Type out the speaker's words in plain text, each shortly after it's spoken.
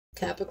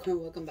Capricorn,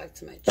 welcome back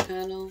to my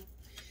channel.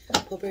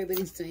 Hope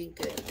everybody's doing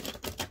good.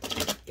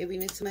 If you're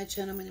new to my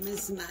channel, my name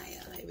is Maya.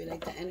 If you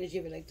like the energy,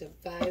 if you like the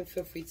vibe,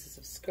 feel free to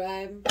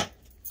subscribe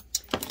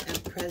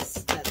and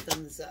press that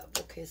thumbs up.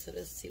 Okay, so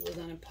let's see what's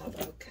on and pop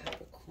out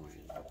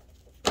Capricorn.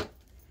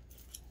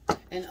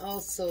 And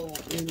also,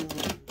 you know,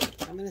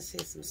 I'm going to say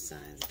some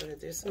signs, but if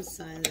there's some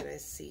signs that I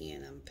see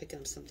and I'm picking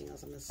up something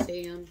else, I'm going to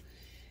say them.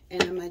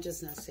 And I might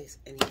just not say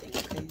anything,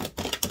 okay?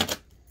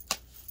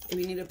 If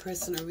you need a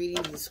personal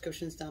reading, the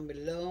description's down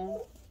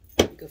below.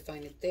 You can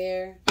find it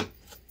there.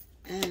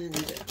 And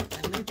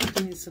I might be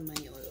doing some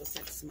money oils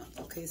next month,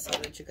 okay? So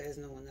I'll let you guys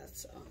know when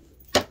that's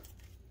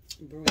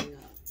brewing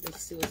up.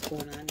 Let's see what's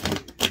going on here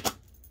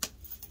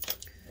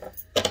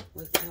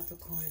with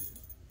Capricorn.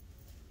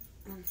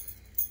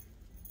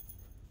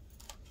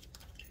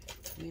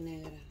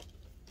 Minera.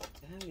 I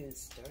haven't even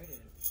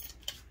started.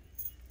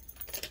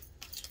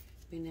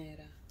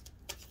 Minera.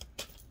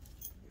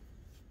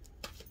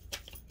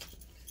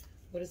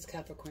 What does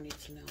Capricorn need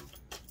to know?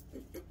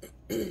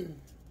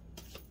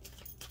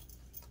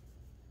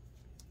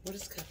 What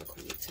does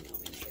Capricorn need to know,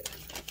 Minera?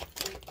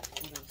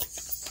 What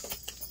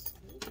else?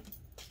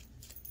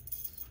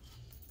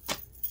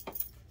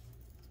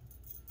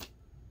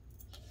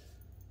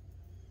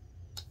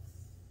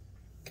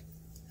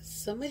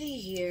 Somebody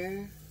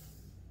here.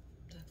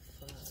 The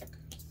fuck?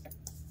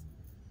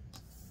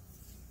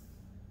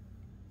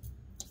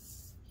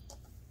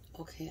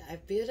 Okay, I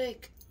feel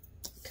like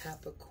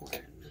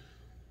Capricorn.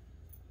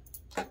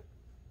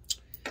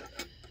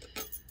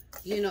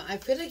 You know, I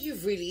feel like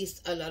you've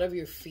released a lot of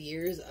your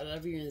fears, a lot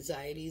of your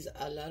anxieties,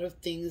 a lot of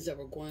things that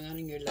were going on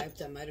in your life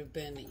that might have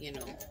been, you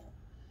know,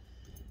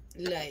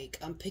 like,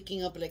 I'm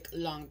picking up, like,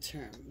 long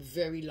term,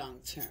 very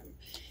long term.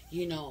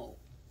 You know,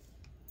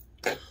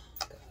 oh,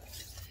 God.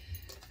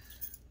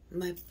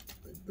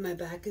 My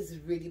back is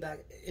really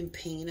back in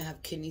pain. I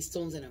have kidney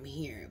stones and I'm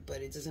here,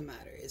 but it doesn't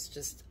matter. It's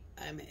just,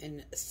 I'm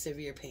in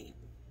severe pain.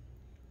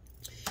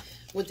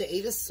 With the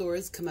Eight of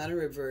Swords come out in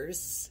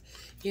reverse,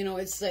 you know,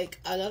 it's like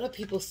a lot of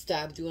people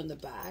stabbed you in the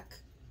back,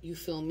 you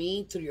feel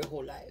me, through your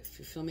whole life,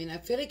 you feel me? And I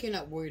feel like you're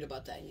not worried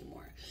about that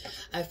anymore.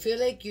 I feel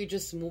like you're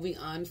just moving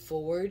on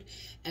forward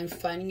and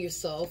finding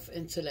yourself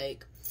into,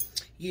 like,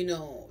 you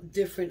know,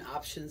 different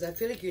options. I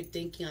feel like you're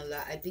thinking a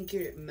lot. I think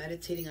you're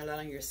meditating a lot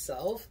on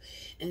yourself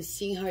and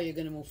seeing how you're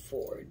going to move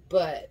forward.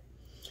 But,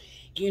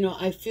 you know,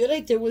 I feel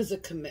like there was a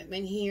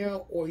commitment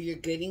here, or you're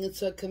getting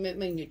into a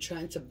commitment and you're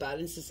trying to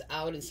balance this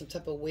out in some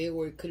type of way,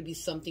 or it could be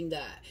something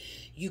that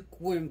you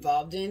were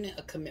involved in,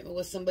 a commitment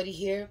with somebody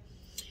here,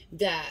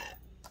 that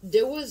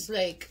there was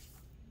like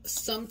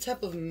some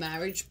type of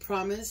marriage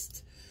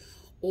promised,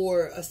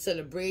 or a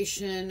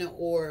celebration,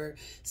 or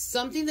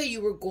something that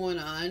you were going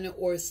on,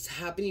 or is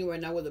happening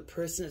right now with a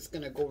person that's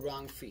going to go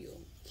wrong for you.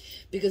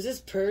 Because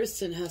this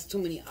person has too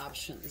many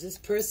options. This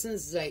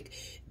person's like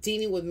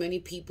dealing with many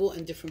people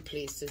in different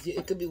places.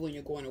 It could be when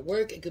you're going to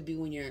work. It could be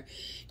when you're,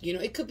 you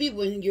know, it could be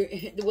when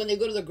they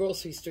go to the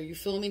grocery store. You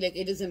feel me? Like,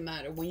 it doesn't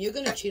matter. When you're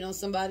going to cheat on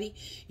somebody,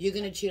 you're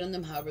going to cheat on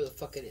them however the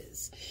fuck it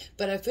is.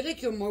 But I feel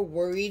like you're more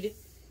worried,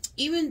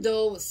 even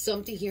though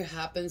something here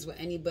happens with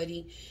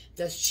anybody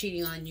that's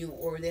cheating on you,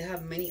 or they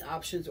have many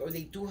options, or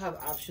they do have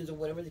options, or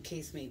whatever the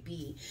case may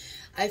be.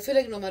 I feel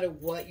like no matter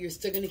what, you're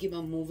still going to keep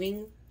on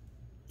moving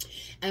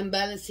and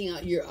balancing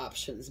out your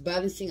options,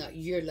 balancing out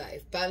your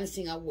life,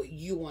 balancing out what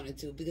you want to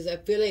do. Because I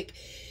feel like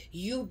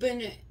you've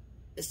been,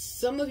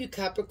 some of you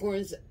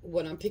Capricorns,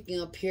 what I'm picking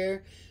up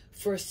here,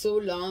 for so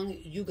long,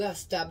 you got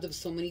stabbed up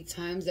so many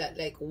times that,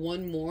 like,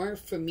 one more,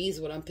 for me,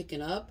 is what I'm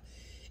picking up,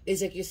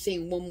 is like you're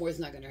saying one more is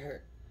not going to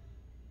hurt.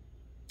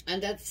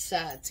 And that's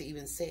sad to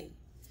even say.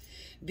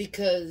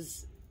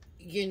 Because,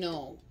 you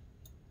know,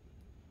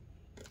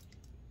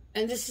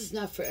 and this is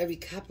not for every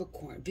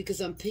Capricorn, because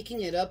I'm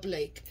picking it up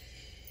like,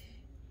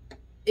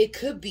 it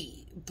could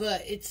be,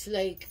 but it's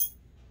like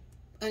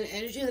an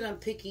energy that I'm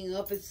picking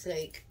up. It's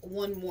like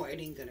one more, it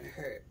ain't gonna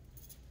hurt.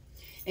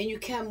 And you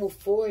can't move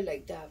forward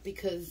like that,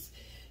 because,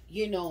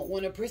 you know,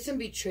 when a person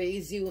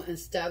betrays you and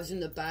stabs you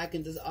in the back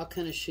and does all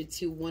kind of shit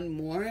to you, one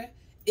more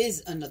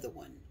is another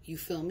one. You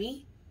feel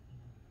me?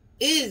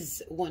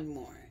 Is one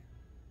more.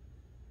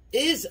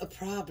 Is a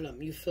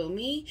problem, you feel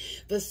me?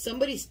 But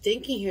somebody's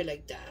thinking here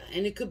like that.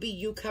 And it could be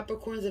you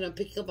Capricorns, and I'm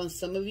picking up on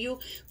some of you,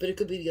 but it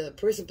could be the other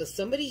person. But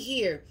somebody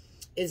here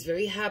is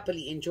very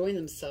happily enjoying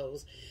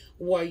themselves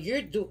while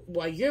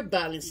you're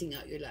balancing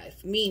out your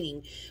life.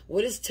 Meaning,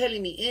 what it's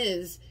telling me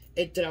is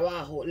el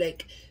trabajo.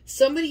 Like,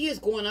 somebody here is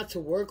going out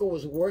to work, or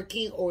was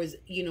working, or is,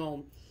 you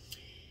know,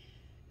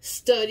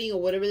 studying,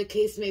 or whatever the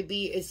case may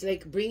be. It's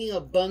like bringing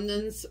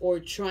abundance, or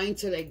trying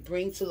to, like,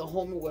 bring to the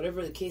home, or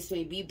whatever the case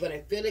may be. But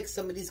I feel like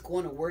somebody's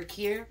going to work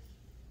here,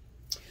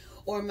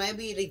 or might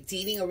be like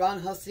dating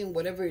around, hustling,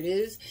 whatever it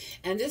is.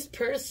 And this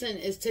person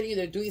is telling you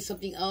they're doing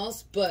something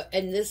else.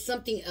 And this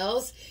something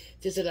else,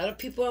 there's a lot of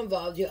people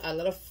involved here, a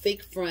lot of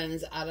fake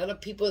friends, a lot of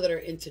people that are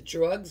into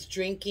drugs,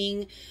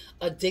 drinking,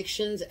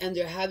 addictions, and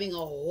they're having a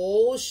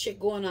whole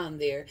shit going on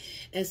there.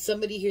 And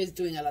somebody here is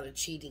doing a lot of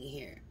cheating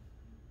here.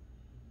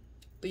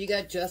 But you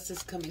got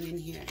justice coming in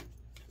here.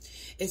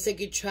 It's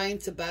like you're trying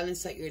to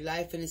balance out your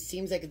life, and it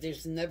seems like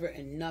there's never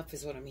enough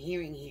is what I'm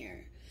hearing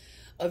here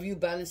of you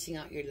balancing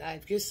out your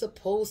life. You're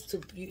supposed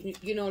to,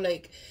 you know,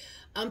 like,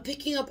 I'm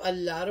picking up a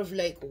lot of,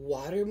 like,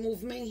 water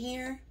movement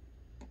here.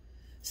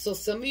 So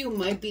some of you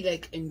might be,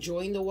 like,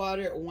 enjoying the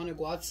water or want to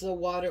go out to the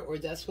water, or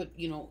that's what,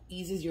 you know,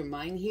 eases your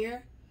mind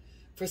here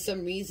for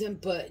some reason.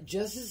 But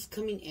justice is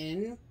coming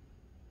in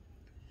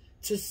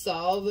to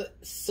solve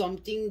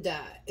something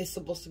that is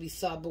supposed to be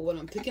solved. But what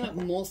I'm picking up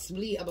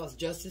mostly about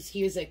justice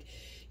here is, like,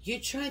 you're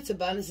trying to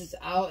balance this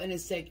out, and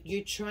it's like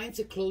you're trying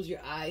to close your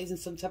eyes in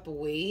some type of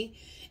way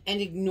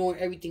and ignore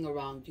everything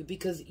around you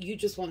because you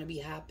just want to be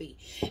happy.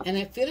 And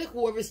I feel like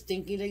whoever's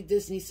thinking like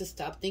this needs to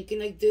stop thinking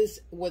like this,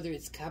 whether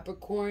it's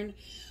Capricorn,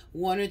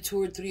 1 or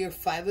 2 or 3 or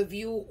 5 of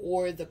you,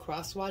 or the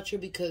cross watcher,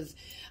 because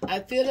I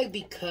feel like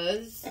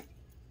because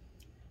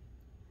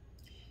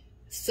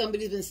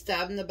somebody's been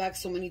stabbed in the back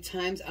so many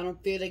times, I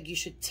don't feel like you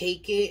should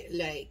take it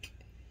like,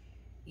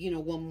 you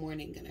know, one more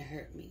ain't gonna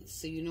hurt me.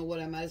 So you know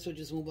what, I might as well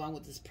just move on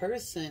with this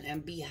person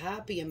and be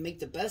happy and make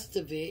the best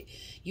of it.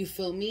 You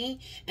feel me?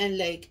 And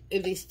like,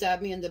 if they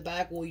stab me in the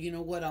back, well, you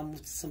know what, I'm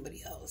with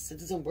somebody else. It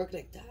doesn't work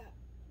like that.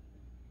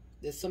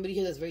 There's somebody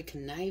here that's very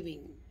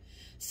conniving.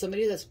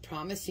 Somebody that's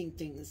promising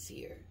things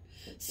here.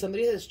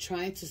 Somebody that's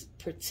trying to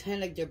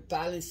pretend like they're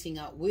balancing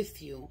out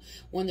with you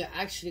when they're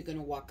actually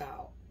gonna walk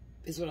out,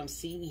 is what I'm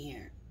seeing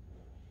here.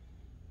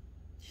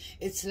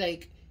 It's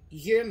like,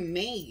 you're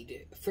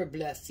made for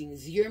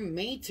blessings. You're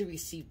made to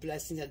receive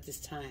blessings at this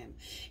time.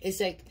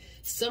 It's like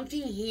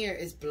something here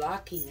is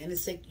blocking, and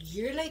it's like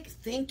you're like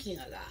thinking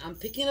a lot. I'm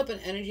picking up an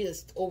energy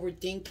that's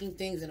overthinking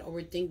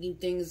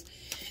things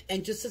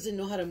and just doesn't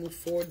know how to move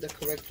forward the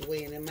correct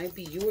way. And it might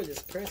be you or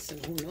this person.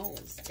 Who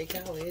knows? Take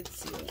it how it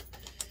hits you.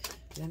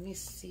 Let me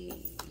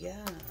see.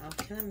 Yeah, I'm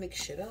kind of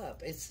mix shit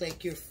up. It's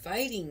like you're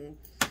fighting.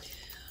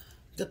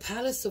 The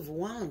Palace of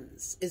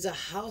Wands is a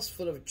house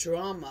full of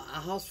drama, a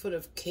house full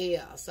of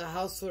chaos, a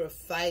house full of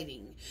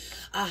fighting,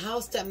 a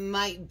house that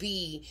might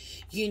be,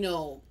 you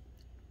know,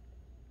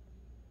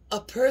 a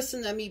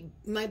person that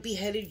might be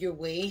headed your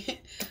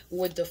way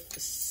with the,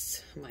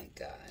 oh my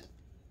God,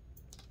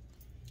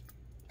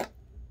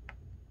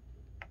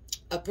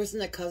 a person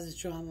that causes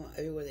drama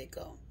everywhere they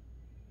go,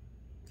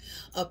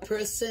 a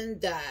person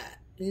that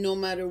no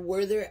matter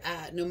where they're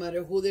at, no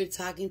matter who they're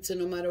talking to,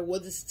 no matter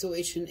what the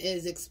situation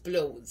is,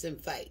 explodes and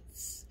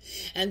fights.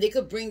 And they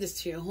could bring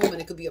this to your home, and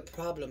it could be a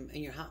problem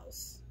in your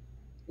house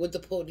with the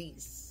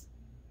police.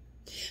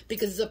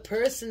 Because it's a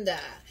person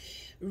that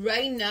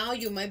right now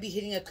you might be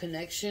hitting a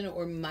connection,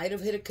 or might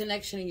have hit a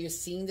connection, and you're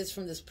seeing this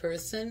from this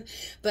person.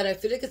 But I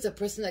feel like it's a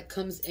person that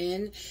comes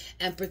in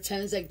and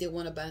pretends like they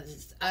want to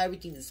balance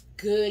everything is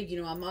good.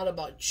 You know, I'm all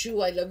about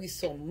you. I love you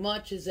so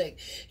much. It's like,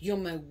 you're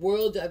my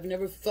world. I've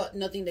never felt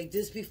nothing like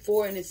this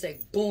before. And it's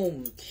like,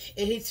 boom,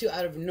 it hits you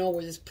out of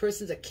nowhere. This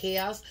person's a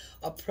chaos,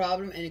 a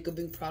problem, and it could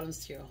bring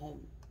problems to your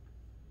home.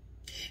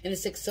 And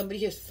it's like somebody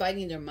here's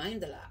fighting their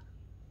mind a lot,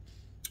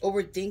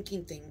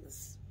 overthinking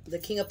things. The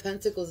King of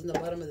Pentacles in the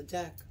bottom of the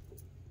deck.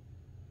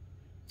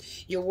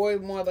 You're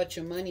worried more about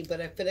your money,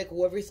 but I feel like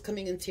whoever is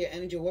coming into your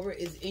energy, whoever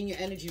is in your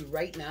energy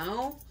right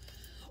now,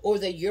 or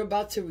that you're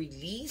about to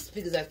release,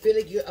 because I feel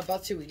like you're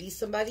about to release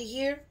somebody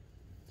here,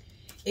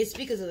 it's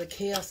because of the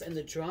chaos and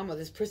the drama.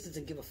 This person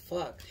doesn't give a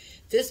fuck.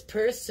 This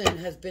person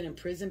has been in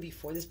prison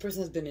before. This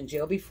person has been in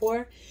jail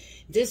before.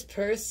 This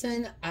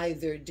person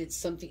either did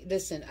something.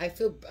 Listen,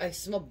 I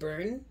smell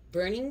burning,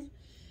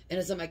 and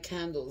it's on my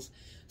candles.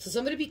 So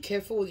somebody be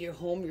careful with your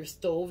home, your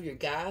stove, your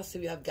gas.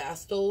 If you have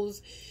gas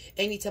stoves,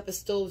 any type of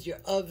stoves, your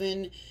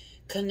oven,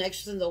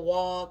 connections in the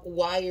wall,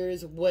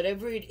 wires,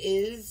 whatever it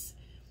is,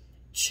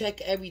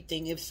 check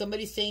everything. If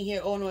somebody's saying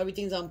here, oh no,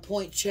 everything's on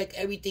point, check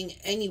everything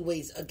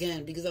anyways,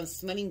 again, because I'm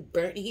smelling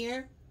burnt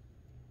here.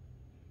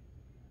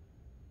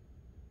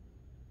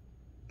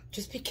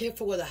 Just be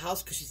careful with a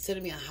house, because she's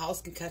telling me a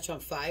house can catch on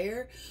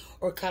fire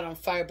or caught on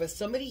fire. But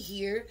somebody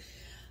here,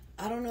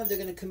 I don't know if they're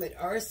going to commit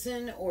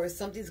arson or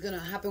something's going to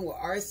happen with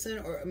arson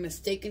or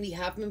mistakenly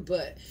happen,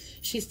 but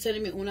she's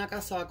telling me, una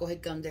casa va a coger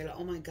candela.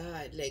 Oh my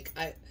God. Like,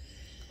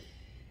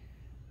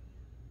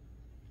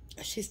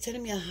 she's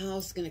telling me a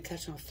house is going to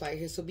catch on fire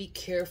here. So be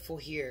careful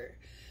here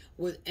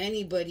with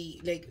anybody.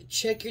 Like,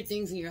 check your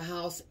things in your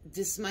house.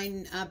 This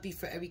might not be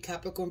for every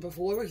Capricorn, but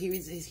for whoever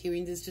is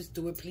hearing this, just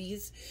do it,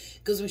 please.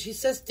 Because when she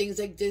says things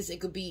like this, it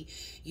could be,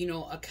 you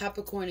know, a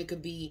Capricorn. It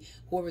could be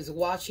whoever's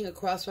watching, a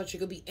cross watcher.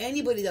 It could be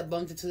anybody that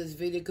bumped into this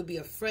video. It could be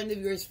a friend of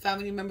yours,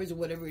 family members, or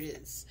whatever it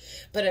is.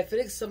 But I feel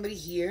like somebody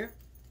here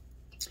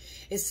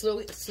is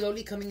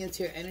slowly coming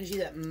into your energy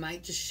that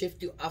might just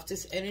shift you off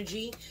this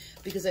energy,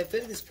 because I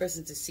feel like this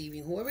person's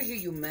deceiving. Whoever here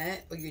you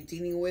met, or you're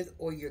dealing with,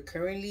 or you're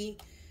currently,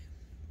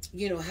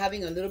 you know,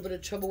 having a little bit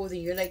of trouble with,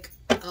 and you're like,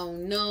 oh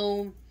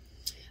no,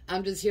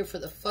 I'm just here for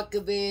the fuck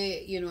of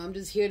it. You know, I'm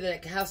just here to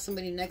like have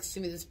somebody next to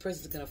me. This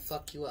person's gonna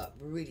fuck you up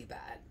really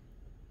bad.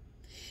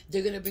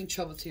 They're gonna bring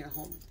trouble to your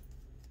home,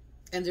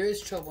 and there is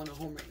trouble in a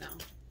home right now.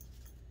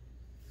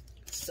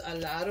 So a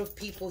lot of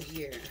people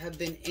here have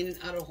been in and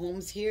out of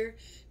homes here,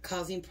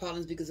 causing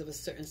problems because of a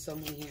certain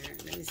someone here.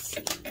 Let me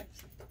see.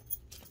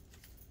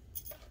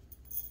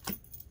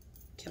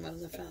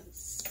 on the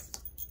fence.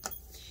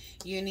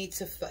 You need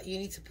to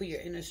put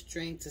your inner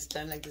strength to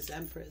stand like this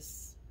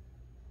Empress.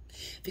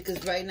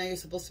 Because right now you're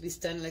supposed to be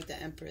standing like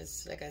the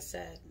Empress, like I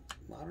said.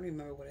 Well, I don't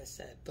remember what I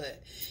said,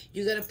 but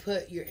you got to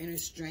put your inner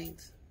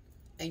strength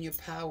and your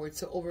power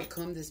to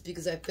overcome this,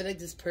 because I feel like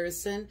this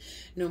person,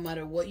 no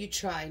matter what you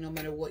try, no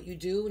matter what you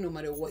do, no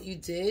matter what you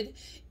did, it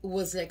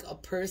was like a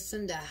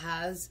person that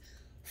has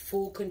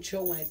full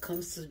control when it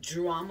comes to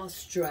drama,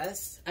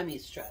 stress.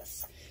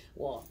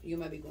 Well, you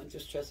might be going through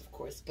stress, of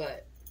course,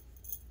 but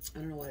I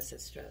don't know why I said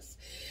stress.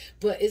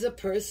 But is a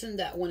person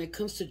that when it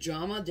comes to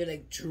drama, they're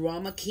like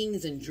drama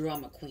kings and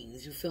drama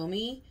queens. You feel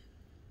me?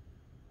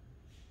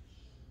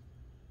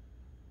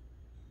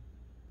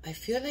 I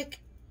feel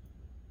like,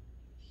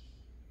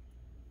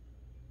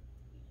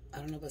 I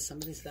don't know, but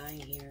somebody's lying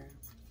here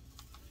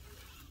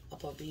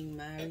about being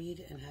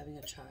married and having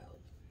a child.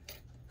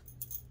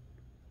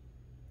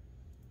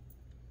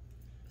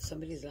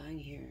 Somebody's lying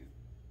here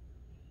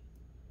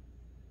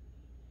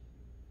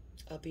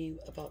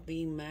about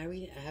being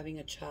married and having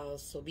a child.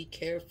 So be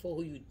careful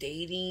who you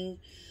dating,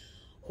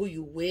 who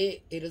you with.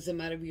 It doesn't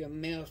matter if you're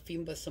male or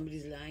female, but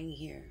somebody's lying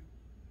here.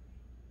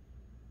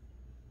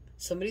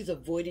 Somebody's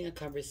avoiding a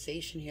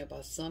conversation here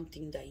about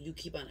something that you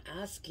keep on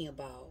asking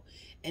about,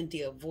 and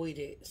they avoid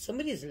it.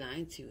 Somebody's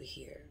lying to you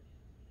here.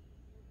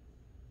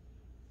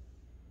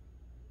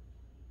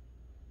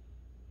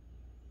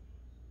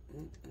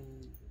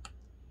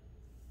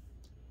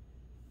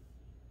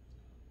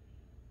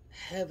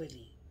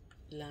 Heavily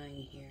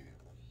lying here.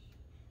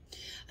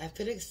 I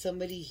feel like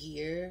somebody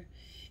here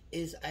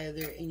is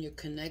either in your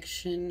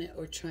connection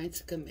or trying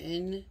to come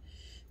in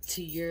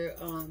to your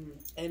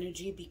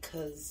energy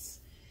because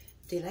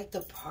they like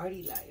the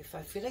party life.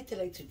 I feel like they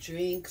like to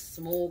drink,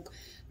 smoke,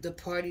 the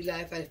party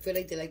life. I feel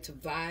like they like to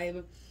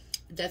vibe,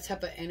 that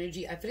type of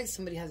energy. I feel like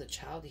somebody has a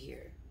child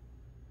here,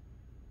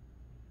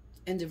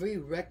 and they're very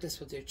reckless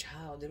with their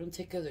child. They don't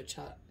take care of their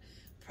child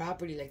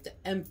properly, like the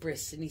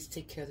Empress needs to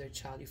take care of their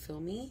child. You feel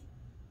me?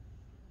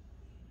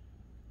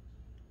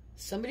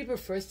 Somebody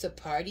prefers to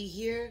party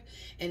here,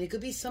 and it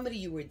could be somebody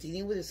you were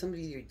dealing with or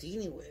somebody you're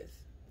dealing with.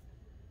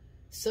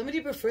 Somebody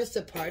prefers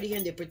to party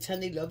and they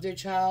pretend they love their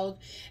child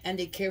and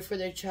they care for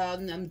their child,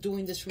 and I'm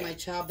doing this for my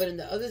child. But in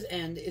the other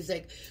end is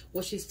like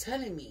what she's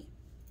telling me.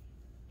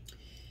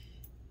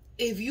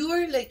 If you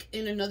are like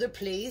in another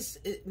place,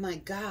 my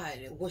God,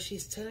 what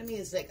she's telling me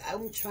is like,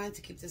 I'm trying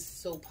to keep this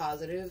so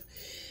positive,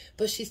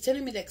 but she's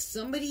telling me like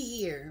somebody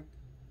here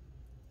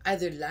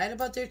either lied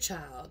about their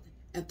child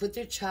and put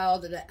their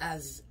child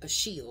as a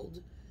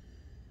shield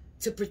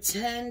to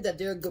pretend that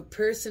they're a good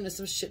person or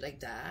some shit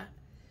like that,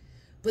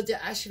 but they're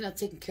actually not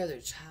taking care of their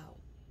child.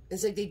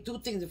 It's like they do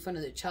things in front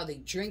of their child. They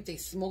drink, they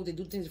smoke, they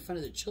do things in front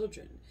of their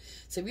children.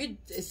 So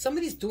if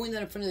somebody's doing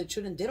that in front of their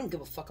children, they don't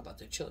give a fuck about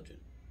their children.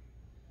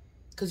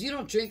 Because you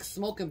don't drink,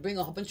 smoke, and bring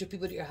a whole bunch of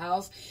people to your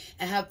house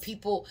and have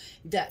people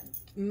that,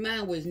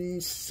 man,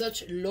 with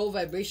such low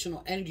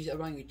vibrational energies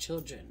around your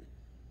children.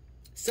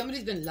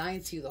 Somebody's been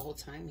lying to you the whole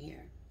time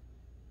here.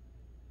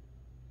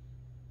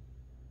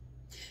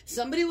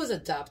 Somebody was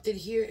adopted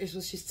here, is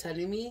what she's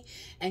telling me,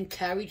 and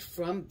carried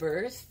from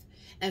birth.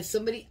 And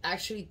somebody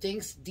actually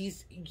thinks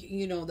these,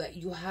 you know, that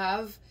you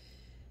have,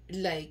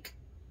 like,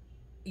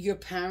 your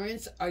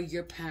parents are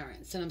your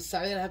parents. And I'm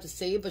sorry that I have to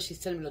say it, but she's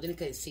telling me, lo tiene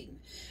que decir.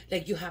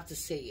 Like, you have to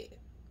say it.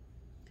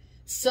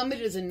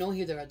 Somebody doesn't know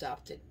here they're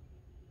adopted.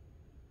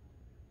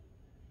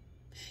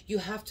 You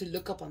have to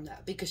look up on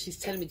that, because she's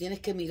telling me,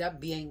 tienes que mirar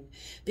bien,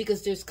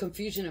 because there's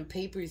confusion in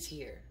papers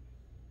here.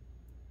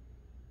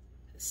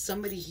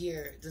 Somebody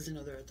here doesn't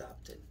know they're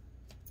adopted.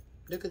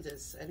 Look at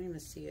this. I didn't even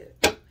see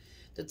it.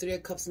 The Three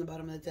of Cups in the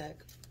bottom of the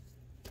deck.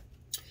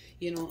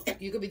 You know,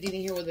 you could be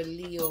dealing here with a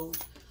Leo,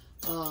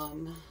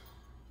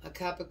 a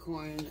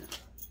Capricorn,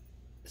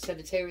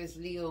 Sagittarius,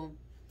 Leo,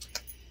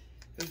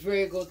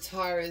 Virgo,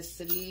 Taurus,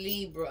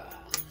 Libra,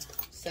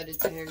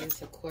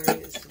 Sagittarius,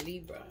 Aquarius,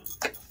 Libra,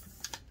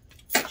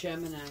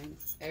 Gemini,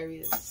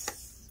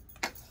 Aries.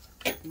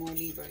 More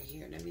Libra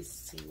here. Let me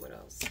see what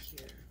else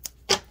here.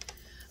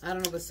 I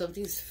don't know, but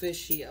something's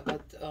fishy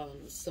about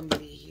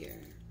somebody here.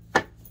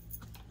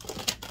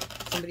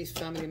 Somebody's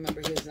family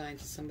member here is lying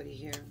to somebody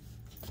here.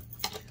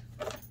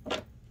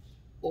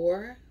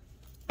 Or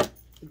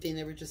they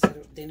never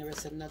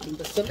said nothing.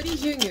 But somebody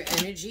here in your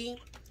energy,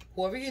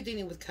 whoever you're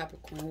dealing with,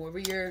 Capricorn, whoever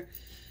you're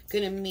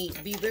gonna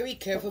meet, be very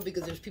careful,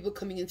 because there's people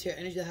coming into your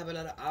energy that have a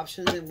lot of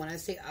options. And when I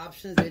say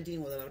options, they're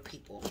dealing with a lot of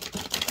people.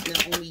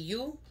 Not only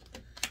you,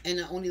 and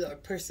not only the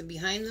person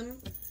behind them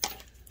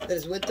that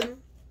is with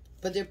them,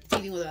 but they're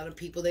dealing with a lot of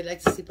people. They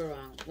like to sleep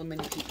around with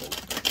many people.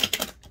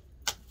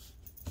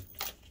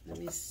 Let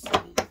me see.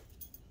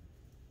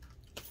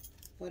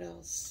 What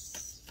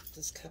else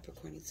does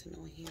Capricorn need to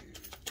know here?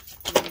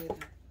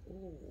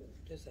 Ooh,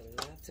 there's a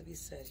lot to be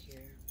said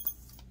here.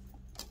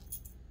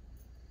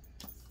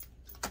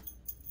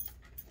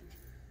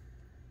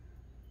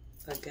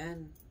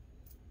 Again,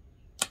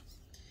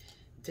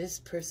 this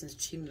person's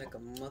cheating like a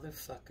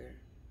motherfucker.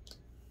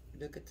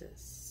 Look at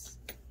this.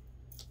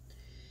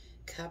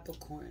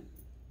 Capricorn,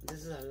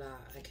 This is a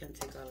lot. I can't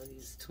take all of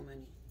these. Too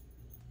many.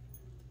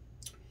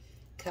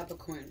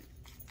 Capricorn.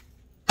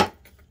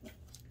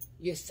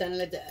 You're sounding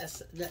like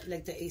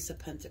the Ace of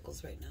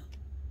Pentacles right now.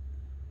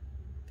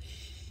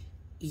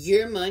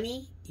 Your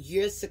money,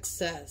 your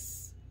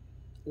success,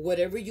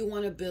 whatever you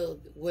want to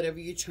build, whatever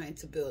you're trying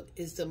to build,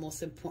 is the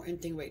most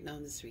important thing right now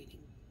in this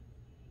reading.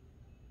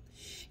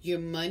 Your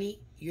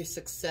money, your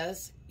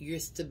success, your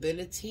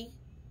stability,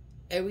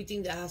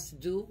 everything that has to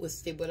do with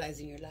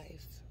stabilizing your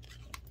life.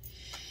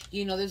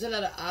 You know, there's a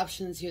lot of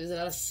options here. There's a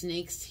lot of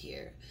snakes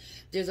here.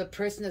 There's a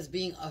person that's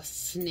being a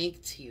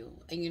snake to you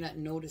and you're not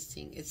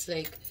noticing. It's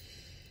like,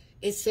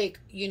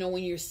 you know,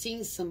 when you're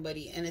seeing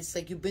somebody and it's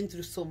like you've been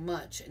through so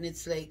much and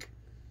it's like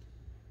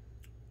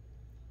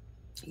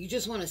you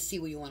just want to see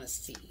what you want to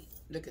see.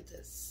 Look at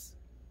this.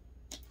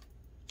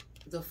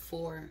 The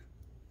Four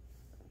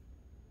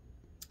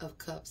of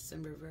Cups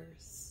in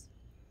reverse.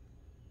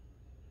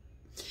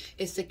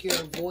 It's like you're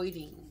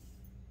avoiding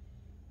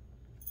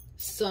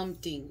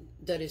something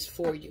that is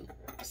for you,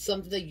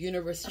 something the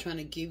universe is trying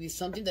to give you,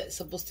 something that's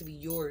supposed to be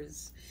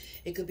yours.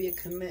 It could be a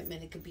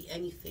commitment, it could be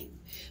anything,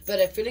 but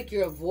I feel like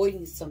you're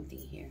avoiding something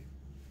here,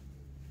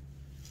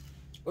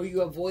 or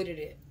you avoided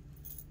it.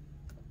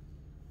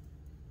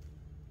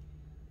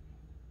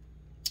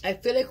 I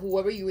feel like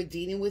whoever you were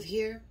dealing with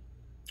here,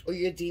 or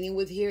you're dealing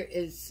with here,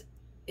 is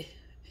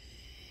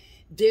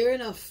they're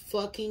in a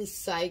fucking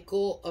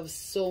cycle of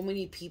so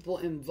many people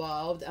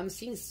involved. I'm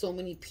seeing so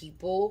many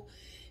people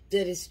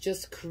that is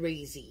just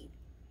crazy.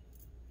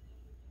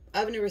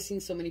 I've never seen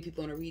so many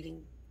people in a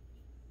reading.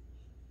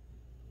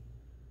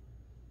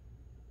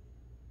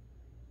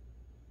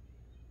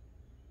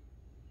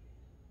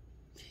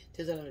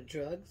 There's a lot of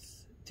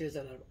drugs. There's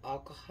a lot of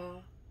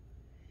alcohol.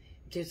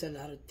 There's a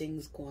lot of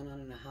things going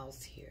on in the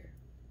house here.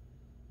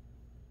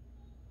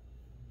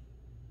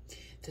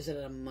 There's a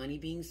lot of money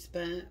being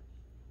spent.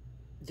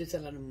 There's a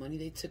lot of money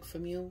they took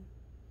from you.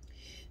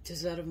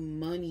 There's a lot of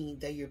money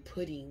that you're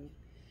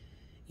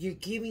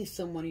giving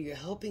someone or you're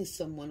helping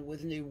someone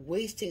with, and they're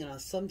wasting it on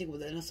something that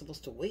they're not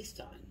supposed to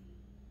waste on.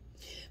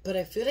 But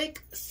I feel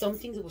like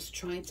something that was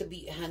trying to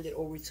be handed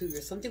over to you,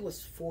 or something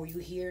was for you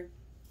here.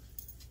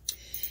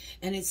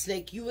 And it's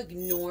like you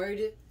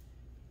ignored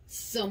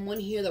someone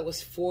here that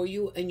was for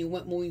you, and you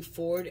went moving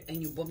forward,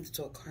 and you bumped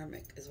into a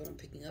karmic, is what I'm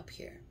picking up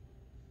here.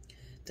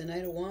 The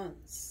Knight of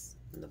Wands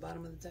on the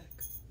bottom of the deck.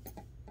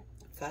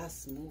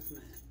 Fast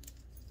movement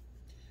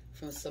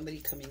from somebody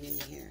coming in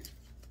here.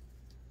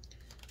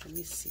 Let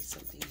me see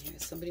something here.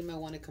 Somebody might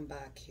want to come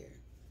back here.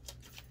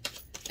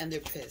 And they're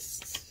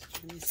pissed.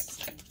 Let me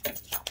see.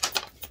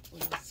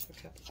 What else for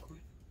Capricorn?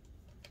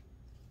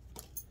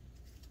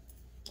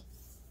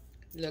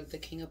 Look, the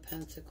King of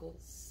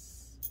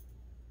Pentacles.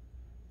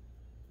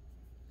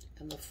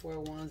 And the Four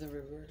of Wands in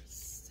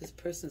reverse. This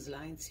person's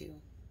lying to you.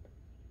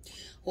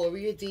 Whoever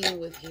you're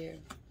dealing with here.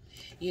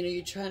 You know,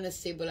 you're trying to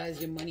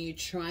stabilize your money. You're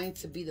trying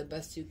to be the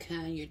best you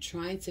can. You're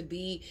trying to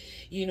be,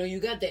 you know, you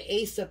got the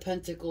Ace of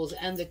Pentacles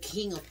and the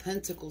King of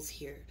Pentacles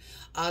here.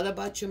 All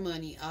about your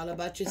money, all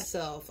about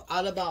yourself,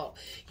 all about,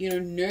 you know,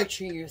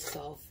 nurturing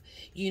yourself,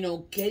 you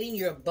know, getting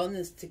your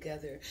abundance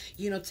together,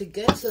 you know, to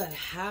get to that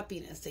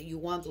happiness that you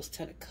want, those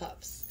 10 of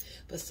Cups.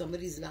 But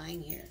somebody's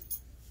lying here.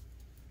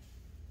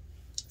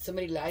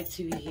 Somebody lied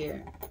to you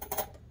here.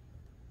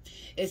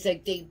 It's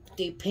like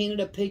they painted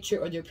a picture,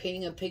 or they're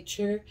painting a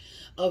picture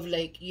of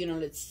like, you know,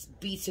 let's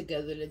be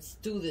together, let's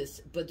do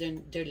this. But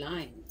they're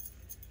lying.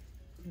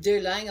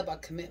 They're lying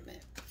about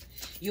commitment.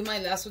 You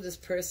might last with this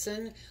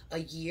person a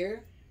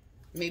year,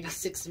 maybe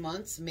 6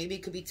 months, maybe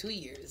it could be 2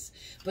 years.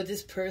 But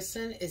this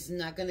person is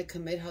not going to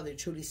commit how they're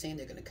truly saying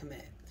they're going to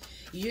commit.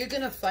 You're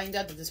going to find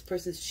out that this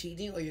person's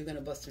cheating, or you're going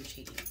to bust them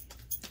cheating.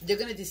 They're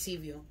going to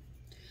deceive you.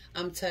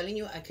 I'm telling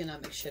you, I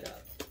cannot make shit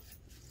up.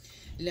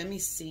 Let me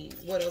see.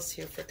 What else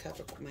here for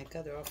Capricorn? My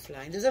God, they're all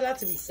flying. There's a lot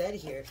to be said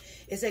here.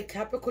 It's like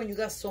Capricorn, you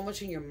got so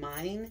much in your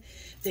mind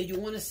that you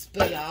want to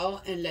spill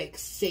out and like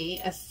say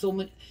as so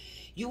much.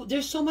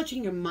 There's so much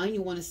in your mind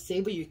you want to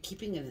say, but you're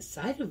keeping it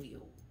inside of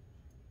you.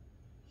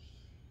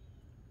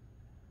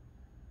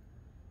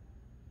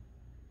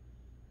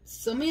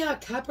 Some of y'all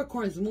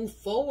Capricorns move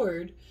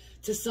forward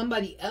to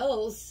somebody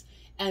else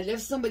and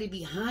left somebody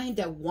behind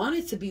that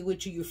wanted to be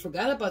with you. You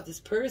forgot about this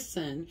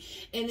person.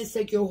 And it's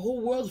like your whole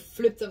world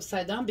flipped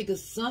upside down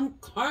because some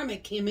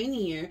karmic came in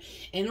here.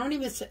 And I don't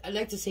even I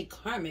like to say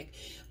karmic,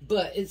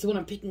 but it's what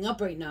I'm picking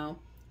up right now.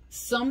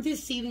 Some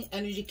deceiving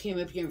energy came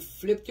up here and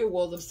flipped your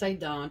world upside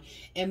down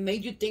and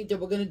made you think they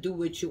were going to do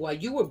with you while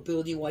you were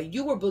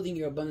building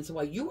your abundance,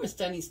 while you were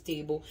standing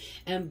stable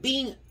and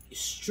being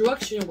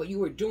structured in what you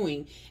were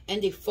doing,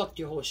 and they fucked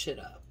your whole shit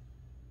up.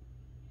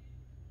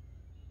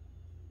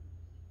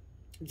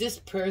 This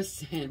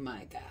person,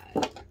 my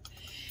God,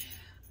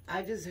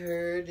 I just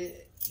heard,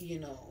 you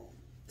know,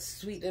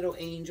 sweet little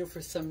angel.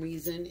 For some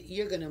reason,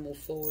 you're going to move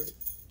forward,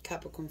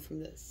 Capricorn, from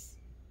this.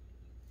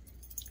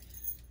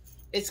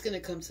 It's going to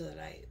come to the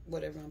light,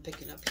 whatever I'm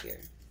picking up here.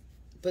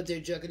 But they're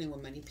juggling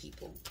with many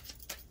people.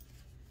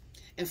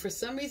 And for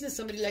some reason,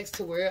 somebody likes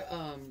to wear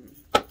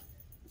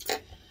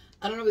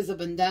I don't know if it's a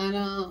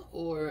bandana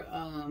or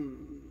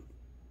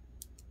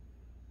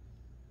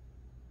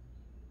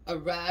a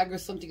rag or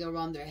something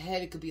around their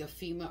head. It could be a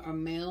female or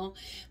male.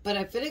 But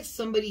I feel like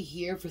somebody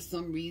here, for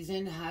some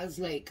reason, has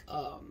like...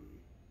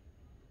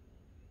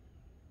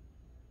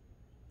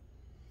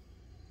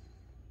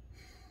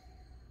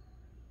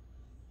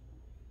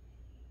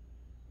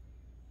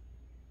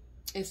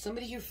 if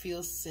somebody here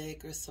feels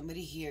sick, or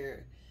somebody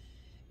here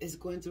is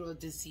going through a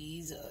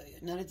disease,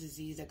 not a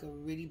disease, like a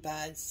really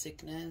bad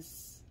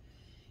sickness,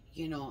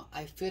 you know,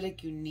 I feel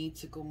like you need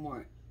to go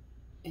more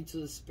into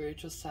the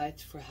spiritual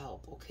side for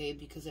help, okay?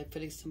 Because I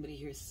feel like somebody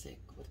here is sick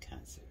with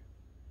cancer.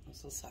 I'm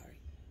so sorry.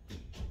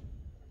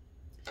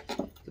 It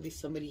could be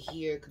somebody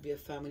here, it could be a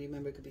family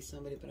member, it could be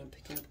somebody, but I'm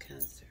picking up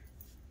cancer.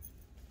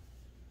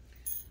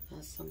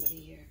 Somebody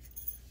here.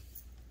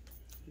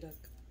 Look.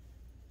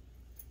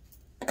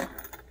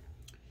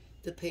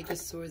 The Page of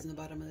Swords in the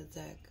bottom of the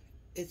deck.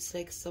 It's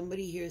like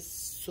somebody here is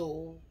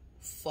so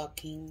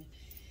fucking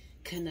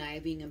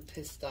conniving and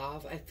pissed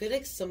off. I feel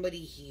like somebody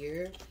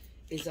here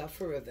is out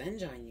for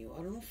revenge on you.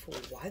 I don't know for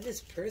why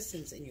this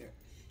person's in your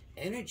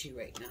energy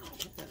right now.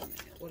 Hold on a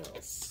minute. What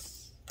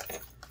else?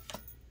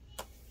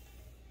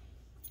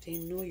 They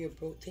know you're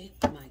broke.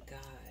 Oh my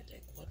God.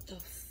 Like, what the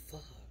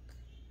fuck?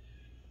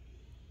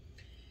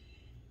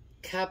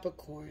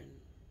 Capricorn.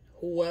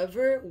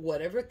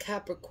 Whatever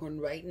Capricorn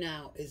right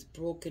now is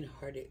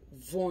brokenhearted,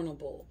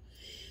 vulnerable,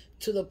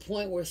 to the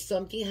point where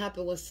something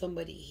happened with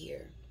somebody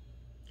here,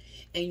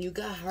 and you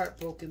got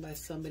heartbroken by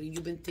somebody,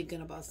 you've been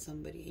thinking about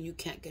somebody, and you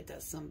can't get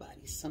that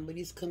somebody.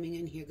 Somebody's coming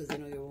in here because they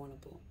know you're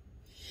vulnerable,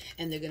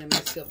 and they're going to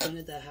mess you up. Don't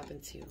let that happen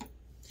to you,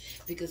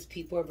 because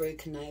people are very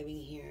conniving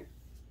here.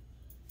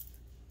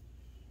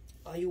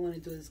 All you want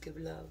to do is give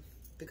love,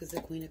 because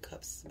the Queen of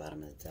Cups is the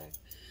bottom of the deck,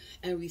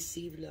 and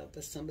receive love,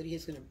 but somebody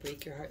is going to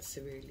break your heart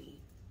severely,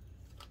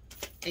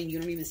 and you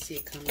don't even see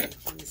it coming.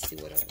 Let me see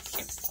what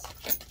else.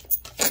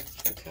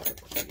 The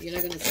Capricorn, you're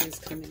not going to see this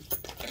coming.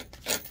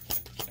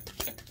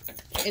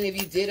 And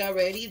if you did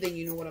already, then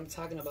you know what I'm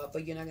talking about,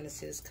 but you're not going to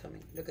see this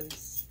coming. Look at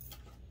this.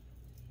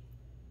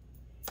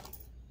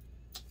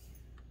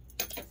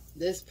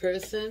 This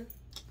person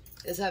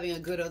is having a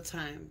good old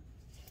time,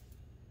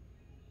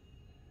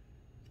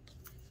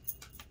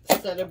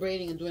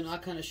 celebrating and doing all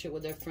kind of shit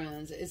with their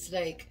friends. It's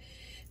like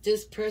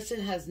this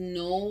person has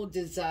no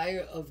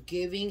desire of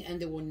giving,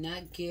 and they will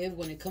not give.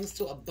 When it comes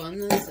to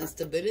abundance and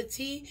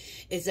stability,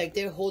 it's like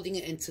they're holding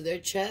it into their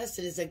chest,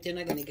 and it's like they're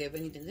not going to give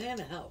anything. They're going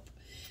to help.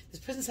 This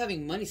person's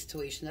having money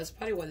situation. That's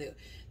probably why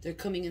they're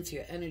coming into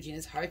your energy. And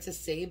it's hard to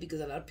say because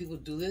a lot of people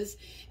do this,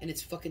 and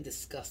it's fucking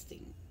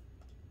disgusting.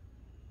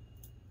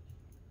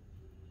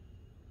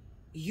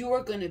 You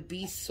are going to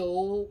be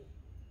so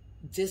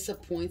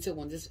disappointed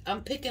when this...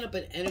 I'm picking up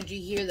an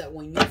energy here that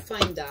when you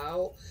find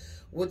out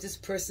what this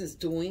person's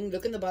doing,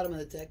 look in the bottom of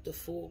the deck, the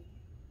Fool.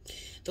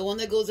 The one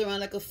that goes around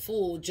like a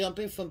fool,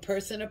 jumping from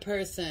person to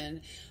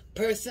person,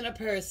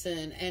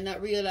 and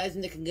not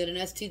realizing they can get an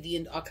STD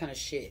and all kind of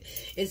shit.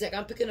 It's like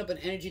I'm picking up an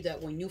energy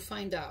that when you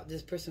find out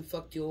this person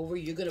fucked you over,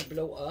 you're going to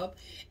blow up,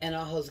 and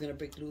all hell's going to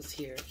break loose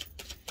here.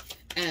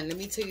 And let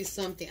me tell you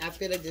something. I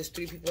feel like there's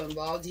 3 people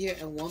involved here,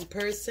 and one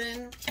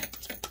person...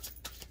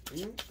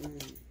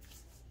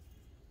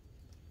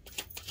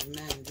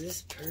 Man,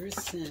 this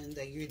person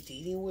that you're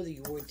dealing with, or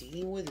you were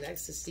dealing with,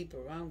 likes to sleep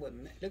around with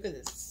men. Look at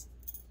this.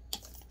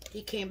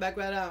 He came back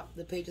right out.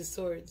 The Page of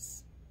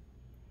Swords.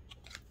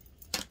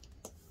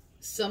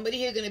 Somebody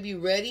here going to be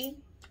ready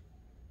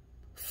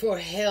for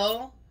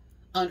hell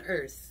on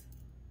earth.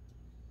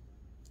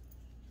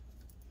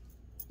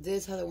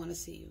 This is how they want to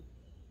see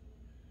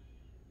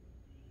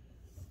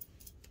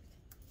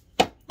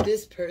you.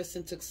 This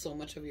person took so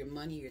much of your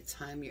money, your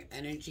time, your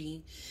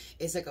energy.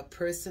 It's like a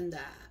person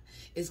that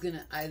is going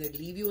to either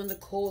leave you in the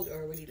cold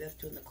or already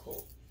left you in the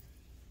cold.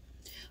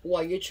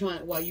 While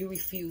you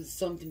refuse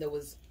something that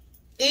was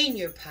in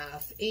your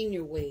path, in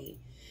your way,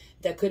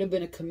 that could have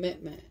been a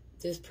commitment.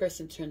 This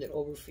person turned it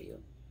over for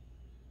you.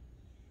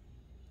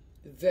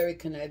 Very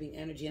conniving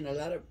energy, and a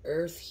lot of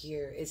earth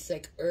here. It's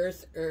like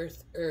earth,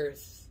 earth,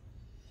 earth.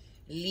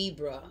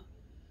 Libra.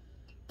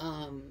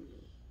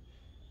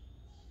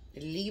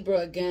 Libra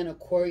again,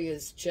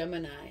 Aquarius,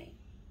 Gemini,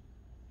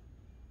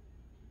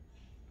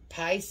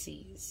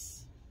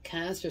 Pisces,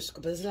 Cancer,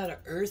 but there's a lot of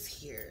earth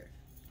here.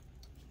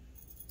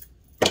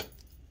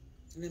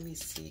 Let me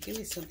see. Give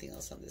me something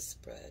else on this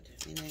spread.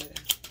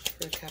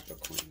 For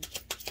Capricorn.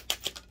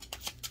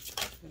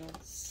 What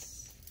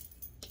else?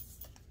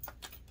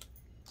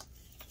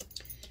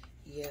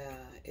 Yeah,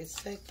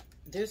 it's like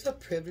there's a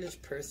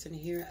privileged person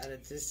here at a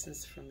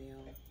distance from you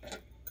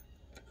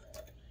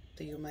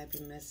that you might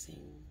be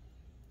missing.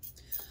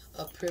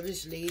 A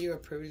privileged lady or a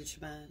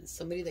privileged man.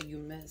 Somebody that you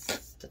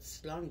miss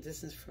that's long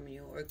distance from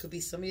you. Or it could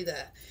be somebody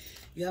that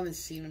you haven't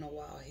seen in a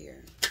while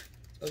here.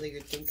 Or that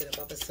you're thinking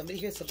about. But somebody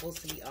here is supposed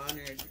to be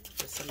honored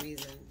for some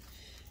reason.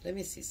 Let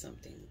me see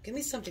something. Give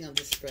me something on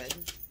this spread.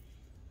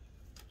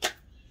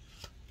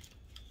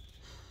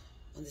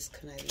 On this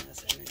conniving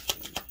ass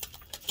energy.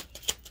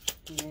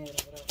 Yeah,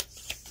 what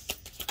else?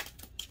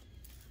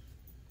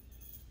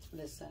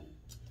 Listen,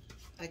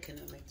 I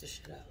cannot make this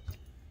shit up.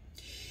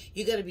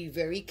 You got to be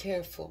very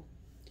careful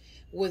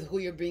with who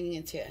you're bringing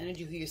into your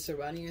energy, who you're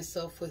surrounding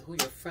yourself with, who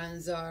your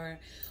friends are,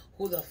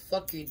 who the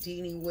fuck you're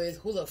dealing with,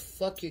 who the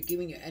fuck you're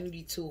giving your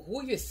energy to,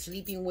 who you're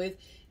sleeping with,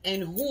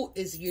 and who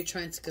is you're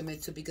trying to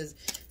commit to, because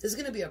there's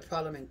going to be a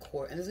problem in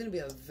court, and there's going to be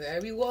a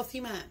very wealthy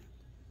man.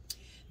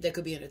 That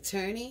could be an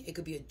attorney, it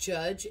could be a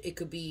judge, it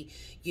could be,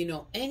 you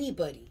know,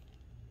 anybody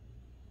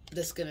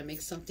that's going to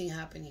make something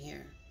happen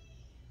here.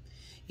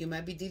 You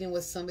might be dealing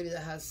with somebody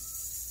that has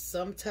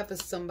some type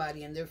of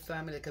somebody in their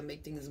family that can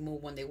make things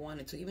move when they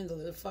wanted to, even though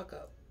they're the fuck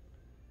up.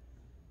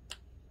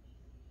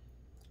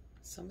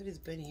 Somebody's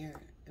been here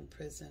in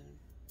prison.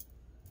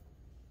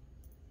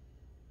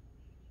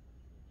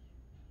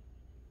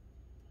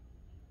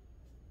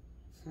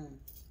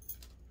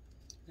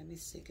 Let me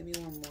see. Give me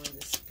one more of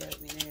this spread,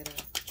 mi negra.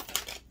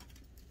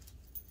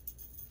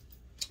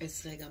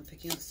 It's like I'm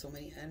picking up so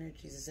many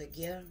energies. It's like,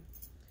 yeah.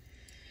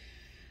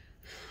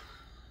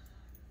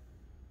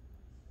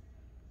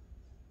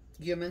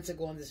 You're meant to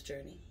go on this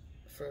journey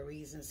for a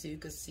reason, so you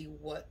can see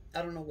what,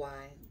 I don't know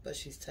why, but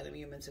she's telling me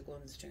you're meant to go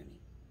on this journey.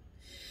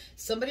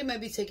 Somebody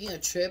might be taking a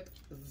trip,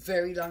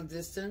 very long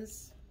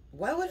distance.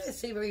 Why would I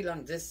say very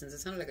long distance? It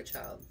sounded like a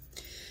child.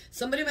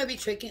 Somebody might be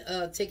taking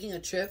a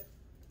trip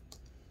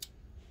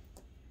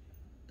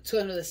to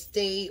another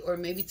state, or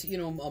maybe to, you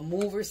know, a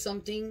move or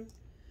something.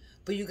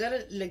 But you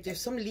gotta, like, there's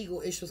some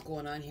legal issues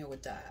going on here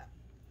with that.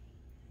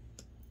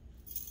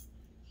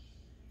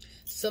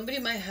 Somebody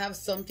might have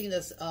something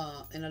that's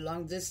in a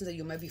long distance that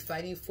you might be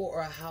fighting for,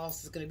 or a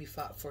house is going to be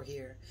fought for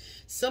here.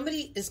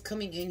 Somebody is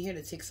coming in here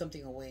to take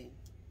something away.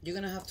 You're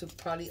going to have to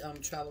probably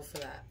travel for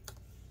that.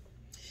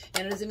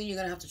 And it doesn't mean you're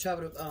going to have to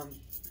travel to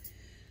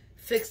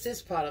fix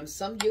this problem.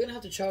 You're going to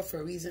have to travel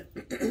for a reason,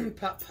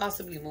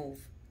 possibly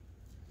move.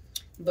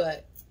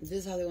 But this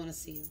is how they want to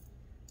see you,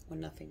 or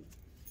nothing.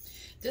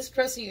 This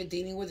person you're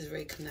dealing with is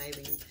very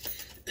conniving.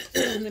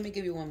 Let me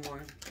give you one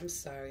more. I'm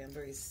sorry, I'm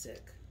very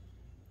sick.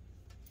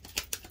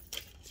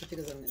 Just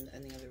because I'm in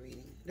any other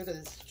reading. Look at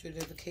this,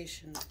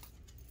 justification.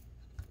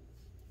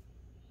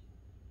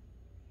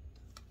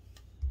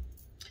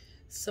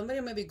 Somebody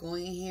might be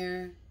going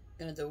here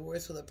in a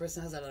divorce where the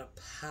person has a lot of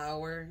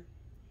power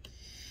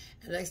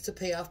and likes to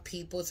pay off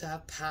people to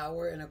have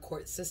power in a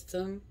court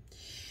system.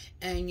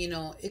 And, you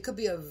know, it could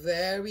be a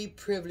very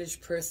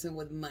privileged person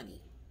with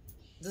money.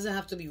 It doesn't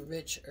have to be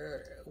rich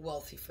or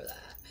wealthy for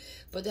that.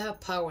 But they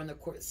have power in the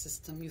court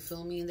system, you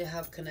feel me? And they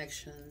have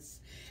connections.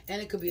 And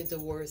it could be a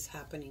divorce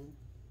happening.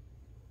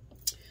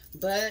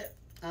 But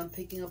I'm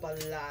picking up a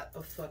lot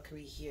of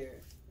fuckery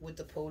here. With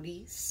the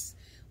police,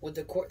 with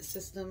the court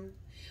system,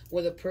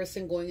 with a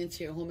person going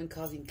into your home and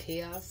causing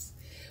chaos,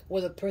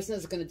 with a person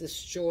that's going to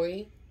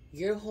destroy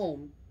your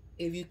home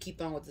if you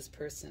keep on with this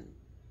person.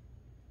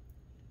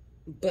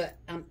 But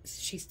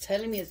she's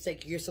telling me it's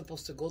like you're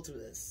supposed to go through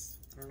this.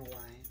 I don't know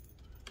why.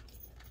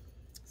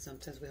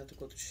 Sometimes we have to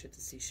go through shit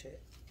to see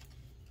shit.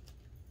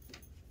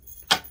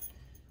 Let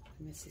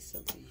me see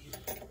something here.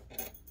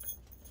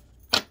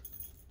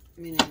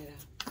 Mi negra.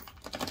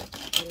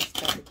 What does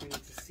Capricorn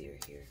need to see her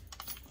here?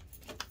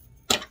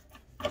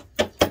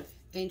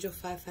 Angel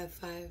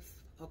 555.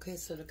 Okay,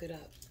 so look it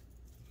up.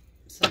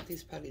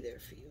 Something's probably there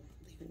for you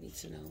that you need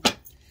to know.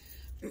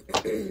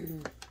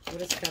 What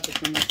does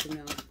Capricorn need to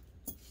know?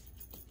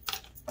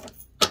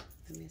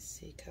 Let me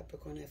see,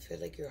 Capricorn. I feel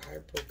like you're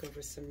heartbroken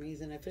for some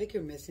reason. I feel like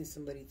you're missing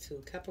somebody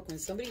too. Capricorn,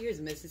 somebody here is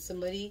missing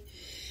somebody.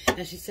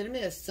 And she's telling me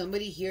that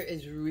somebody here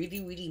is really,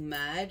 really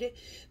mad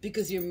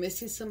because you're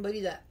missing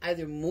somebody that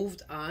either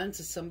moved on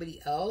to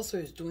somebody else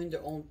or is doing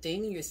their own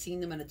thing. You're seeing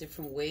them in a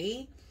different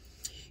way.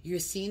 You're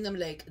seeing them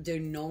like they're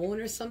known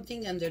or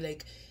something. And they're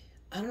like,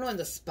 I don't know, in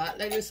the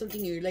spotlight or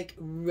something. You're like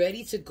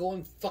ready to go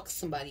and fuck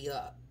somebody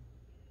up.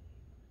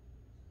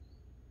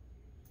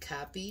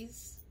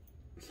 Cappies.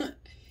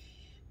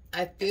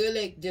 I feel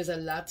like there's a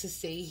lot to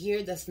say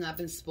here that's not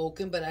been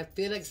spoken, but I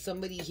feel like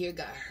somebody here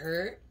got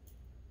hurt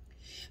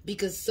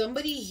because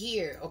somebody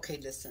here, okay,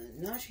 listen,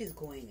 now she's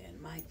going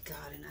in, my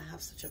God, and I have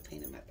such a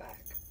pain in my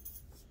back.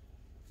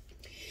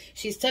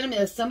 She's telling me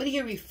that somebody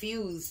here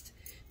refused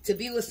to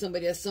be with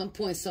somebody at some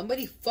point.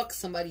 Somebody fucked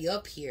somebody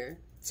up here.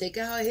 Take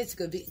it how it hits.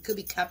 It could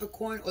be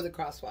Capricorn or the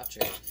cross-watcher.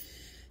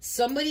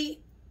 Somebody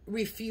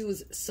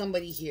refused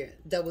somebody here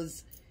that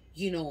was,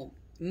 you know,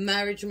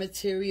 marriage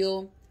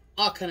material,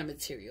 all kind of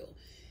material.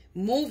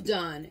 Moved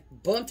on,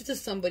 bumped into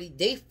somebody,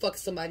 they fucked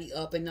somebody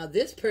up, and now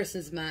this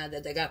person's mad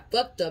that they got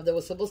fucked up, that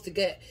was supposed to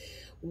get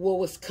what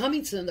was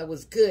coming to them that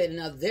was good, and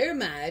now they're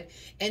mad,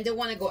 and they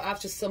want to go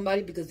after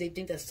somebody because they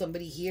think that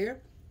somebody here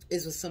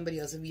is with somebody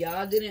else. If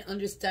y'all didn't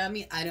understand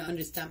me, I don't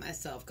understand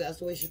myself, because that's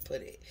the way she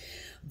put it.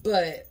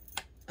 But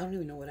I don't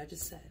even know what I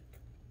just said.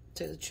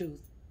 Tell the truth.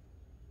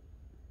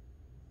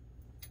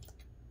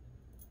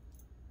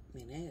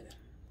 Mi negra.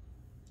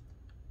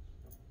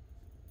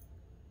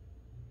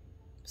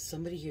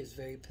 Somebody here is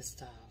very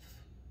pissed off.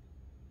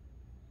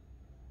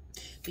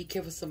 Be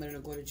careful, somebody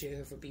don't go to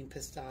jail for being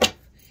pissed off.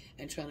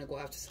 and trying to go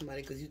after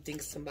somebody because you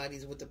think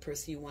somebody's with the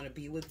person you want to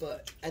be with.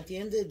 But at the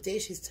end of the day,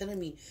 she's telling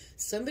me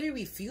somebody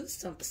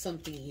refused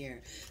something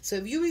here. So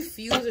if you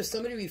refuse or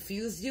somebody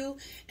refused you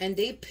and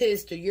they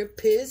pissed or you're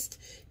pissed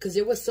because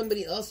there was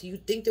somebody else, you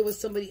think there was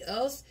somebody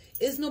else,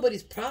 it's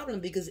nobody's problem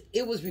because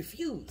it was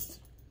refused.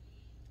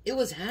 It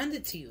was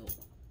handed to you.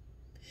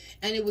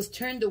 And it was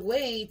turned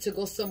away to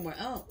go somewhere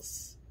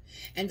else.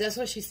 And that's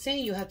why she's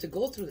saying you have to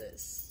go through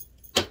this.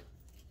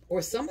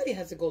 Or somebody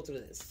has to go through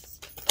this.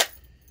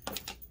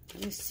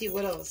 Let me see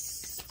what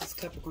else does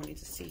Capricorn need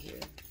to see here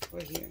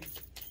or here.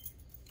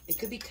 It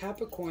could be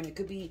Capricorn. It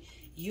could be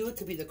you. It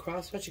could be the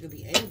crosswatch. It could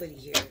be anybody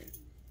here.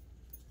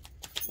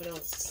 What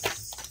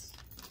else?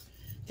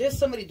 There's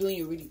somebody doing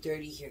you really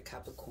dirty here,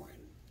 Capricorn.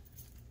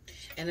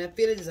 And I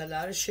feel like there's a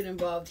lot of shit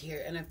involved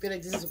here. And I feel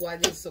like this is why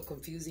this is so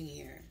confusing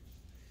here.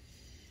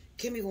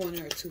 Give me one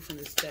or two from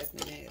this deck.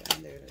 Maybe.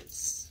 There it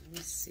is. Let me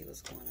see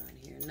what's going on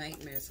here.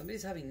 Nightmares.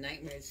 Somebody's having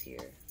nightmares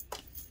here.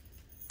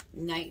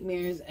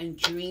 Nightmares and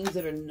dreams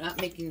that are not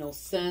making no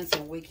sense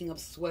and waking up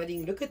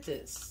sweating. Look at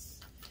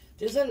this.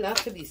 There's a lot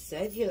to be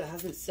said here that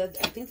hasn't said.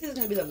 I think this is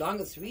going to be the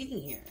longest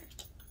reading here.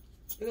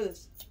 Look at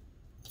this.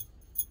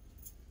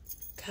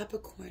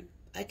 Capricorn.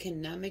 I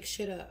cannot make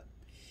shit up.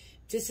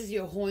 This is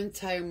your whole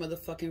entire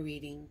motherfucking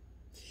reading.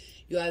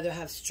 You either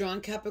have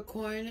strong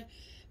Capricorn,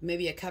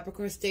 maybe a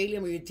Capricorn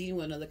stellium, or you're dealing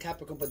with another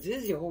Capricorn. But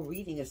this is your whole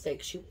reading. It's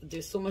like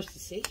there's so much to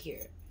say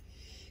here.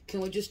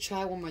 Can we just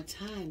try one more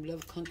time?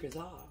 Love conquers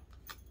all.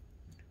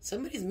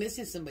 Somebody's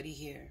missing somebody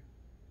here.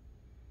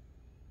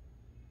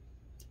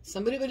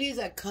 Somebody believes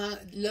that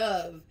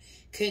love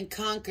can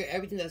conquer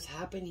everything that's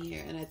happened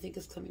here. And I think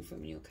it's coming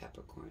from you,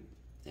 Capricorn.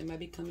 It might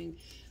be coming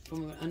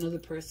from another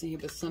person here.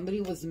 But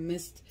somebody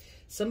missed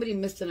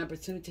an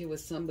opportunity with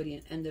somebody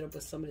and ended up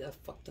with somebody that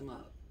fucked them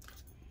up.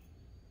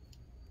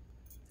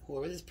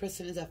 Whoever this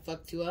person is that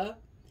fucked you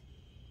up,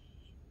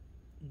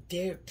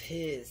 they're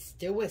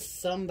pissed. There was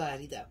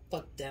somebody that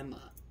fucked them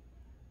up.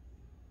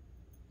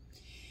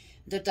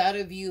 The thought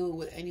of you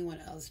with anyone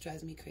else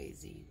drives me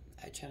crazy.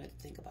 I try not to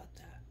think about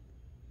that.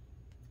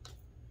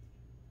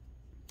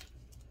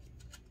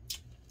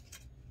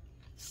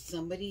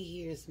 Somebody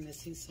here is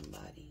missing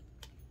somebody.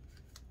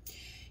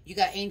 You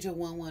got Angel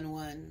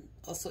 111,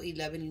 also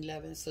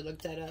 1111. So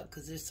look that up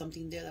because there's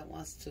something there that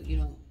wants to,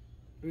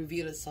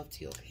 reveal itself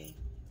to you, okay?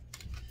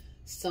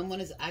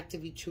 Someone is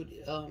actively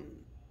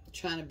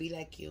trying to be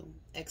like you,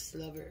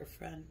 ex-lover or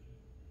friend.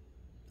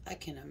 I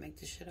cannot make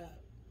this shit up.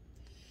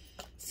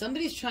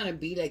 Somebody's trying to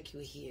be like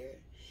you here.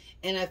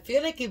 And I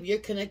feel like if you're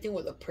connecting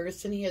with a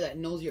person here that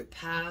knows your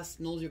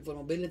past, knows your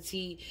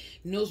vulnerability,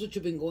 knows what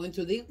you've been going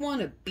through, they want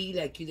to be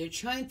like you. They're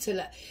trying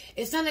to,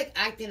 it's not like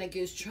acting like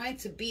you're trying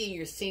to be in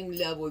your same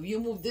level. If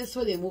you move this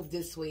way, they move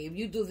this way. If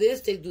you do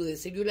this, they do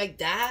this. If you like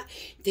that,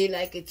 they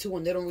like it too,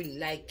 and they don't really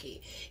like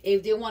it.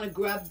 If you want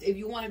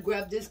to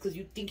grab this because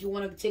you think you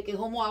want to take it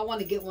home, I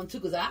want to get one too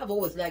because I've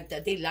always liked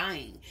that. They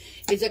lying.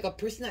 It's like a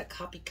person that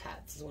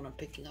copycats is what I'm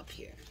picking up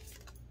here.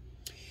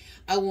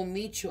 I will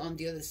meet you on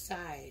the other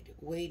side,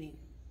 waiting.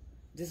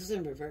 This is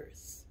in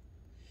reverse.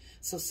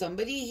 So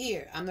somebody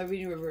here, I'm not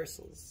reading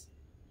reversals,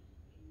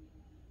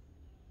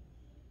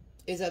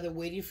 is either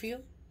waiting for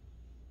you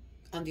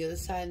on the other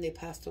side and they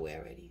passed away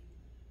already.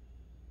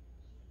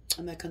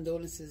 And my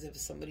condolences if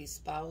somebody's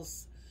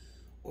spouse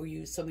or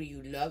somebody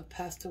you love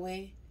passed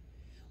away,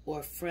 or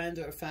a friend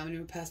or a family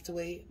member passed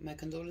away. My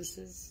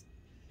condolences.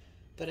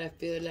 But I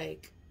feel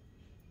like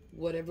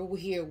whatever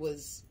here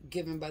was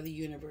given by the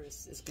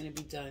universe is going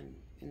to be done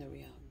in the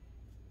realm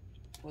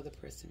or the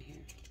person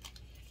here.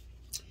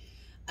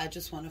 I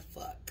just want to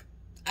fuck.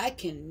 I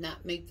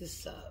cannot make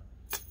this up.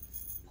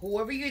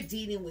 Whoever you're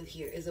dealing with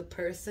here is a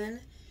person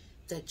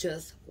that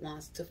just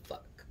wants to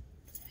fuck.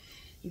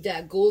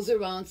 That goes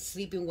around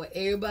sleeping with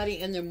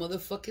everybody and their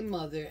motherfucking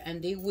mother,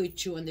 and they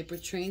with you and they're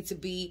portraying to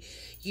be,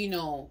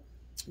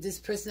 this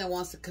person that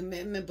wants a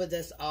commitment, but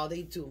that's all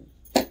they do.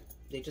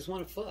 They just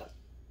want to fuck.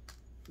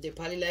 They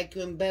probably like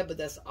you in bed, but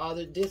that's all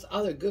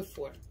they're good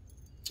for.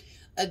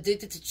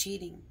 Addicted to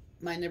cheating.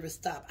 Might never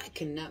stop. I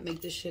cannot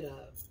make this shit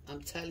up.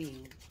 I'm telling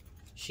you.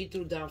 She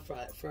threw down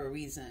for a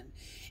reason.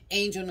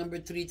 Angel number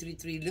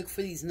 333. Look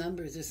for these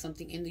numbers. There's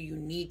something in there you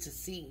need to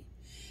see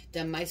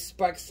that might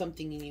spark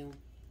something in you.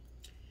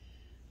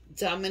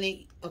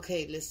 Dominate.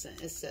 Okay, listen.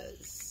 It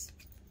says,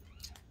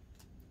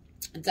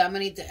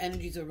 dominate the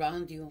energies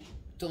around you.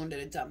 Don't let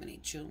it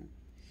dominate you.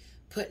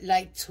 Put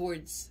light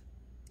towards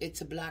it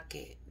to block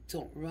it.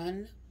 Don't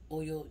run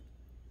or you'll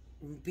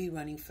be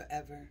running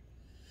forever.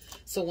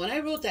 So when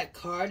I wrote that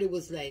card, it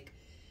was like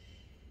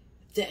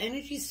the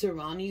energies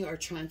surrounding you are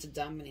trying to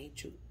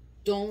dominate you.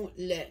 Don't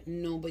let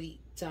nobody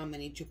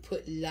dominate you.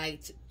 Put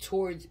light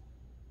towards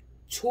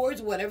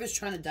whatever's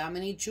trying to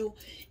dominate you.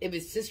 If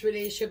it's this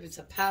relationship, it's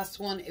a past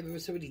one, if it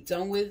was already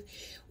done with,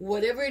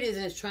 whatever it is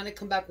and it's trying to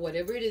come back,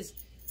 whatever it is,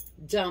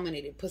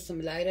 dominate it. Put some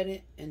light on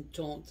it and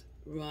don't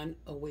run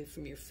away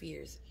from your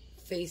fears.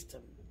 Face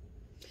them.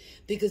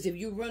 Because if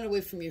you run away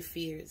from your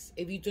fears,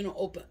 if you don't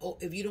open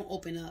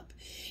up,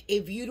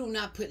 if you do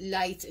not put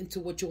light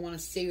into what you want to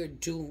say or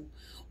do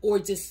or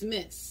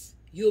dismiss,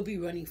 you'll be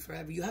running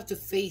forever. You have to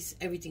face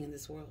everything in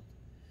this world.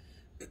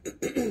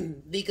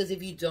 Because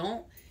if you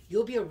don't,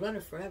 you'll be a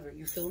runner forever.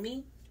 You feel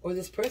me? Or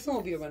this person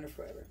will be a runner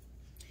forever.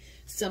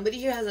 Somebody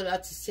here has a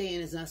lot to say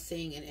and is not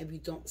saying it. And if you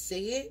don't say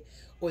it,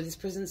 or this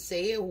person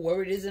say it,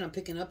 whoever it is that I'm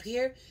picking up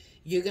here,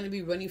 you're going to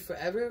be running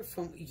forever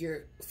from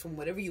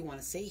whatever you want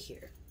to say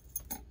here.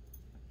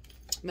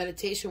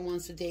 Meditation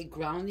once a day,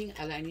 grounding,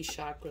 aligning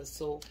chakras.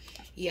 So,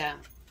 yeah.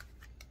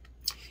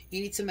 You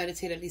need to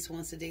meditate at least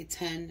once a day,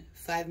 10,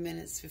 5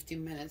 minutes,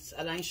 15 minutes.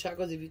 Align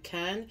chakras if you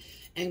can,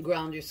 and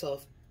ground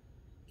yourself.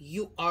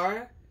 You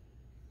are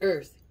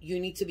earth.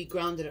 You need to be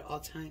grounded at all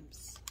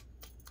times.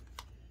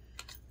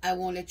 I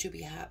won't let you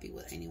be happy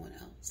with anyone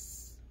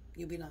else.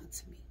 You belong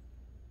to me.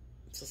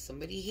 So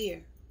somebody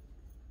here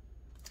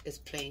is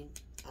playing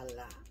a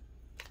lot.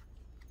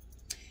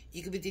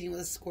 You could be dealing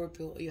with a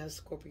Scorpio, or you have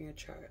Scorpio in your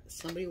chart.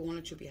 Somebody won't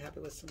let you be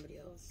happy with somebody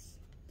else.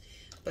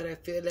 But I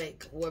feel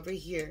like whoever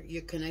here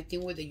you're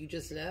connecting with that you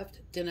just left,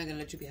 they're not going to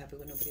let you be happy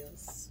with nobody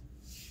else.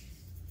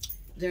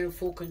 They're in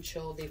full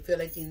control. They feel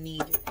like they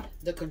need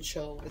the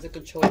control. As a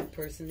controlling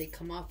person, they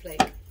come off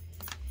like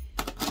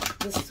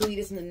the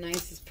sweetest and the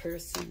nicest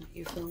person.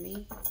 You feel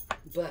me?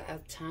 But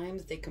at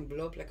times, they can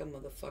blow up like a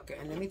motherfucker.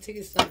 And let me tell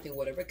you something.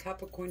 Whatever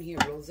Capricorn here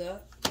rolls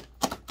up,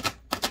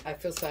 I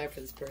feel sorry for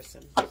this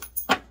person.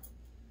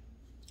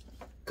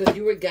 Because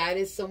you were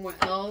guided somewhere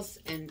else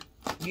and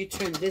you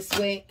turned this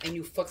way and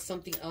you fucked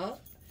something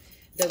up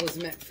that was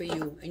meant for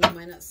you. And you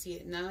might not see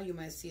it now. You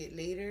might see it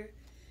later.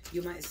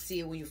 You might see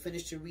it when you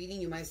finish your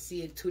reading. You might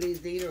see it 2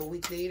 days later, a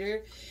week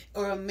later,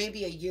 or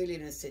maybe a year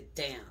later and say,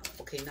 damn,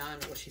 okay, now I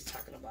know what she's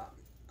talking about.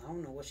 I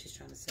don't know what she's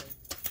trying to say.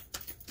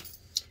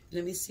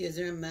 Let me see. Is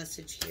there a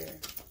message here?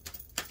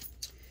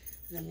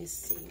 Let me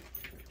see.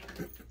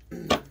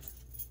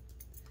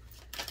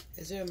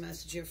 Is there a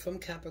message here from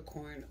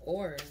Capricorn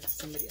or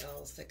somebody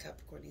else that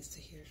Capricorn needs to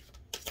hear?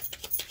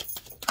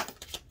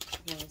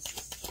 What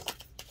else?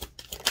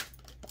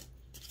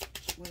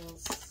 What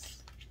else?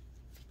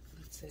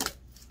 That's it.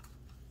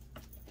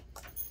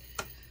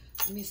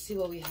 Let me see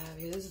what we have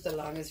here. This is the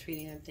longest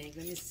reading, I think.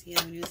 Let me see. I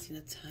haven't even seen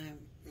the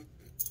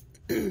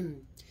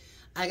time.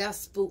 I got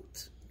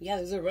spooked. Yeah,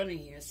 there's a runner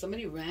here.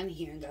 Somebody ran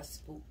here and got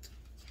spooked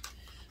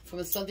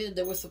from something that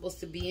they were supposed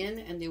to be in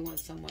and they went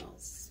somewhere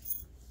else.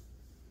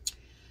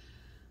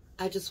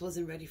 I just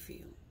wasn't ready for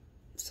you.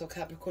 So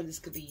Capricorn, this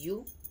could be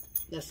you.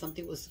 That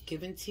something was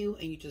given to you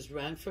and you just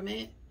ran from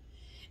it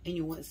and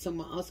you went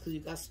somewhere else because you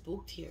got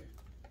spooked here.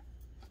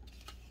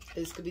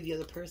 This could be the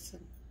other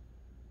person.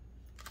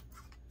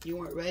 You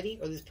weren't ready,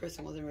 or this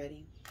person wasn't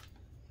ready.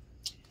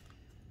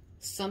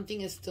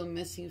 Something is still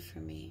missing for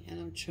me and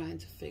I'm trying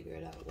to figure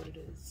it out what it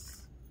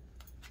is.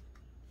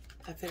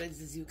 I feel like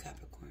this is you,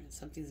 Capricorn.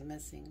 Something's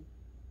missing.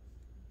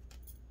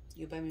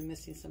 You might be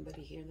missing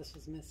somebody here. This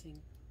was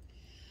missing.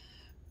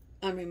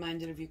 I'm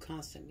reminded of you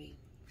constantly.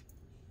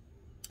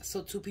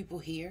 So 2 people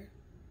here.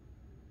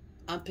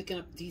 I'm picking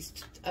up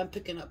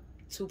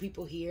 2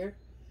 people here.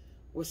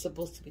 We're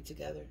supposed to be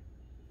together.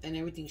 And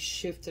everything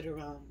shifted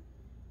around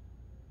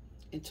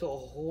into a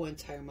whole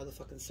entire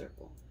motherfucking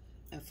circle.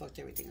 And fucked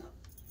everything up.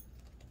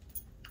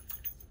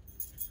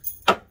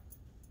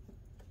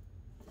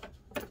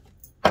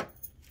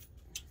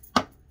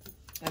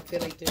 I feel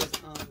like there's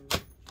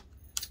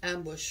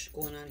ambush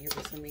going on here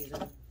for some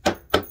reason.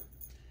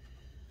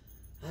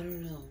 I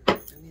don't know.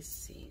 Let me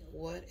see.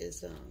 What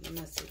is the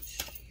message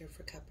here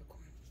for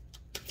Capricorn?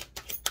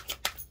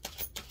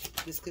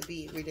 This could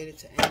be related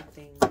to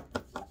anything.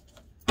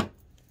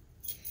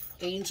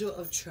 Angel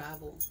of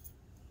travel.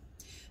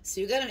 So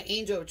you got an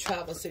angel of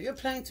travel. So if you're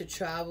planning to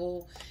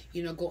travel,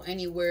 you know, go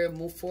anywhere,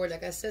 move forward.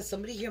 Like I said,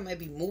 somebody here might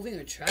be moving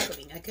or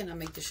traveling. I cannot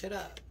make this shit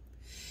up.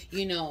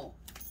 You know,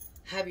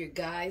 have your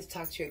guides,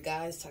 talk to your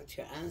guides, talk to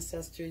your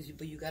ancestors.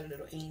 But you got a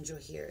little angel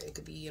here. It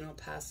could be, you know, a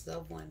past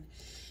loved one.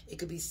 It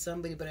could be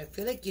somebody, but I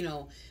feel like, you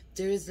know,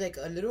 there's like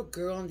a little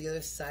girl on the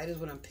other side is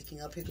what I'm picking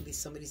up. It could be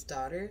somebody's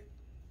daughter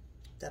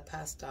that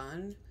passed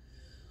on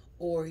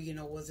or, you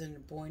know,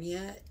 wasn't born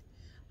yet.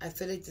 I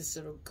feel like this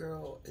little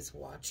girl is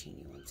watching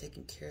you and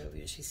taking care of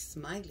you. She's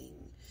smiling.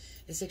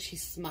 It's like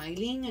she's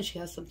smiling and she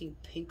has something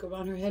pink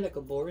around her head, like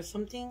a bow or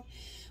something.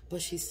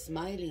 But she's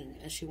smiling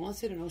and she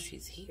wants you to know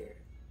she's here.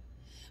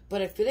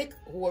 But I feel like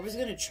whoever's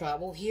going to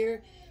travel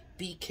here,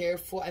 be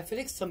careful. I feel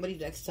like somebody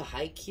likes to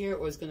hike here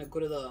or is going to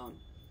go to the...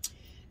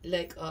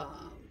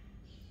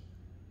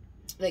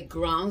 like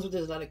grounds where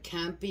there's a lot of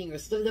camping or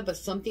stuff like that, but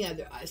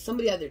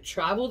somebody either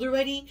traveled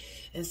already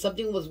and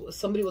somebody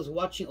was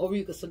watching over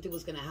you because something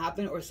was going to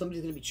happen, or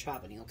somebody's going to be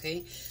traveling.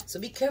 Okay, so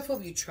be careful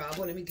if you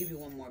travel. Let me give you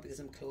one more because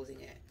I'm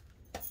closing it.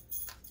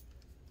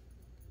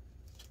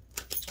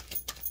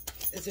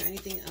 Is there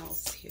anything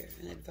else here?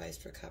 An advice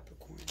for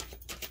Capricorn?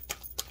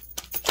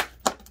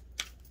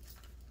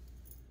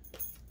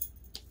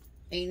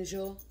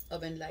 Angel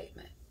of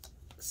enlightenment.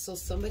 So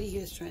somebody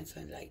here is trying to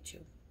enlighten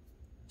you.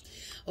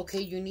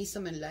 Okay, you need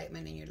some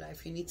enlightenment in your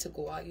life. You need to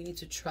go out. You need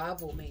to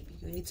travel maybe.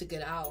 You need to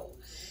get out.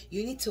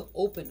 You need to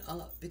open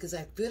up. Because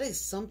I feel like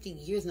something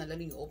here is not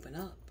letting you open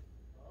up.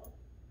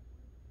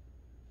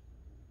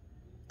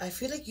 I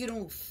feel like you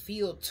don't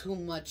feel too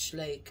much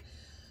like,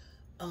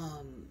 I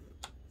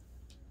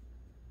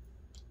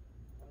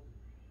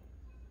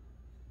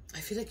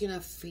feel like you're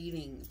not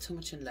feeling too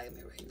much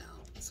enlightenment right now.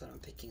 That's what I'm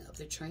picking up.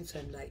 They're trying to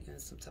enlighten you in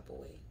some type of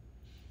way.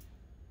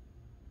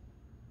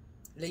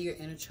 Let your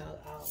inner child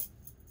out.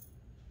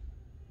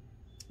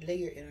 Let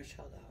your inner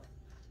child out.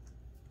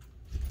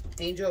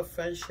 Angel of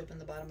friendship in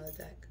the bottom of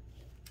the deck.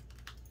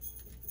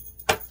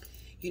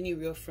 You need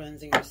real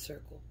friends in your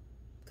circle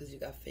because you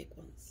got fake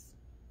ones.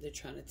 They're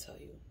trying to tell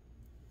you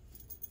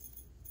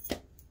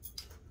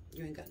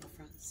you ain't got no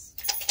friends.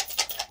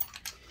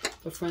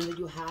 The friends that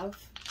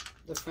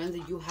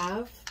you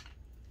have,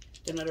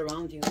 they're not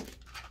around you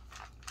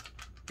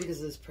because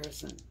of this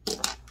person.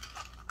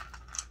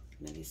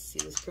 Let me see.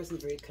 This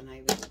person's very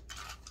conniving.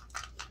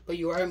 But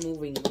you are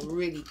moving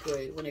really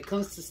good. When it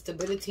comes to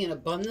stability and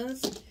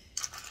abundance,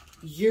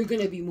 you're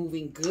going to be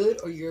moving good,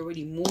 or you're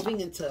already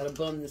moving into that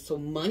abundance. So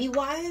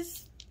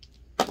money-wise,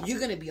 you're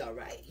going to be all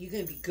right. You're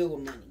going to be good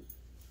with money.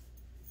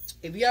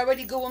 If you're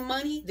already good with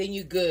money, then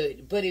you're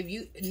good. But if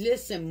you,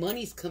 listen,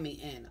 money's coming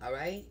in, all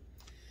right?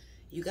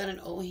 You got an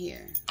O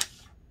here.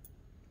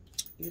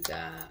 You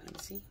got, let me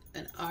see,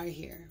 an R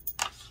here.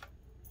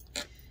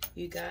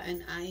 You got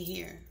an I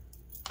here.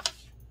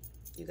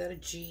 You got a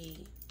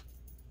G.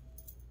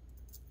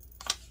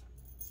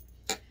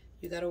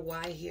 You got a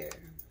Y here.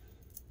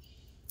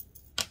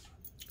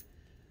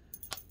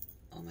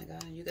 Oh my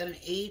God, you got an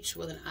H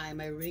with an I.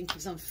 My ring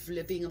keeps on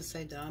flipping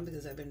upside down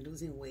because I've been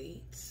losing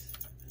weight.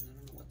 And I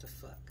don't know what the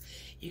fuck.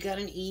 You got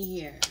an E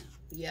here.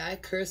 Yeah, I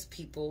curse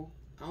people.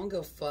 I don't give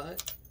a fuck.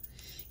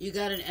 You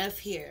got an F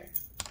here.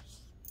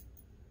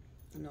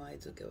 No, I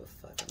do give a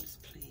fuck. I'm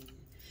just playing.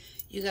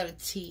 You got a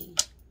T.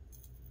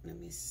 Let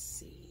me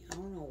see. I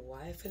don't know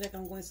why I feel like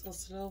I'm going so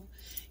slow.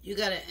 You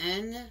got an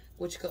N,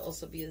 which could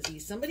also be a Z.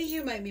 Somebody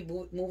here might be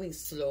moving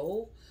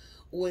slow.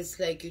 Or it's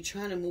like you're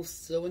trying to move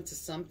slow into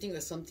something,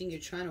 or something you're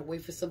trying to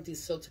wait for something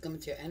slow to come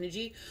into your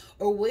energy,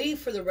 or wait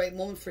for the right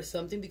moment for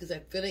something, because I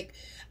feel like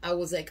I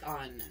was like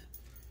on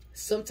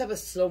some type of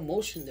slow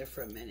motion there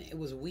for a minute. It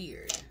was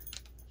weird.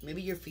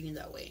 Maybe you're feeling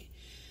that way.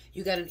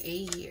 You got an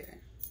A here.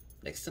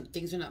 Like some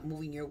things are not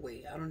moving your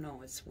way. I don't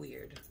know. It's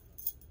weird.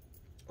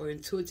 Or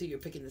intuitive, you're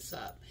picking this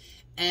up.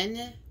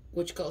 N,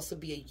 which could also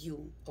be a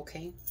U,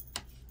 okay?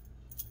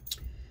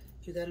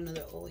 You got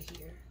another O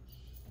here.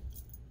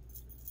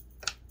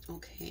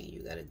 Okay,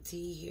 you got a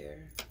D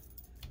here.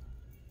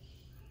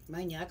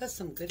 Man, y'all got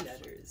some good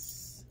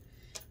letters.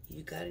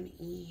 You got an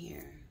E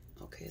here.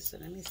 Okay, so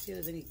let me see if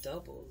there's any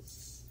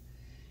doubles.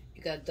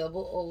 You got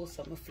double O,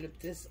 so I'm going to flip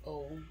this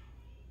O.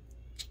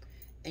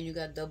 And you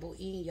got double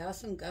E. Y'all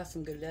got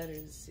some good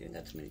letters. You ain't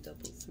got too many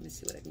doubles. Let me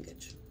see what I can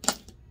get you.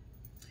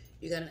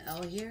 You got an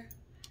L here.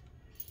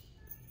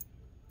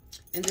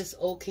 And this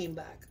O came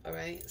back, all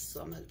right?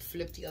 So I'm going to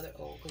flip the other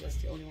O because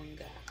that's the only one you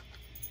got.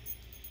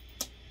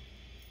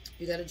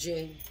 You got a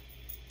J.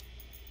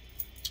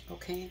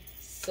 Okay?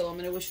 So I'm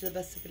going to wish you the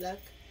best of luck.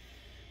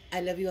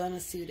 I love you all and I'll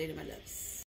see you later, my loves.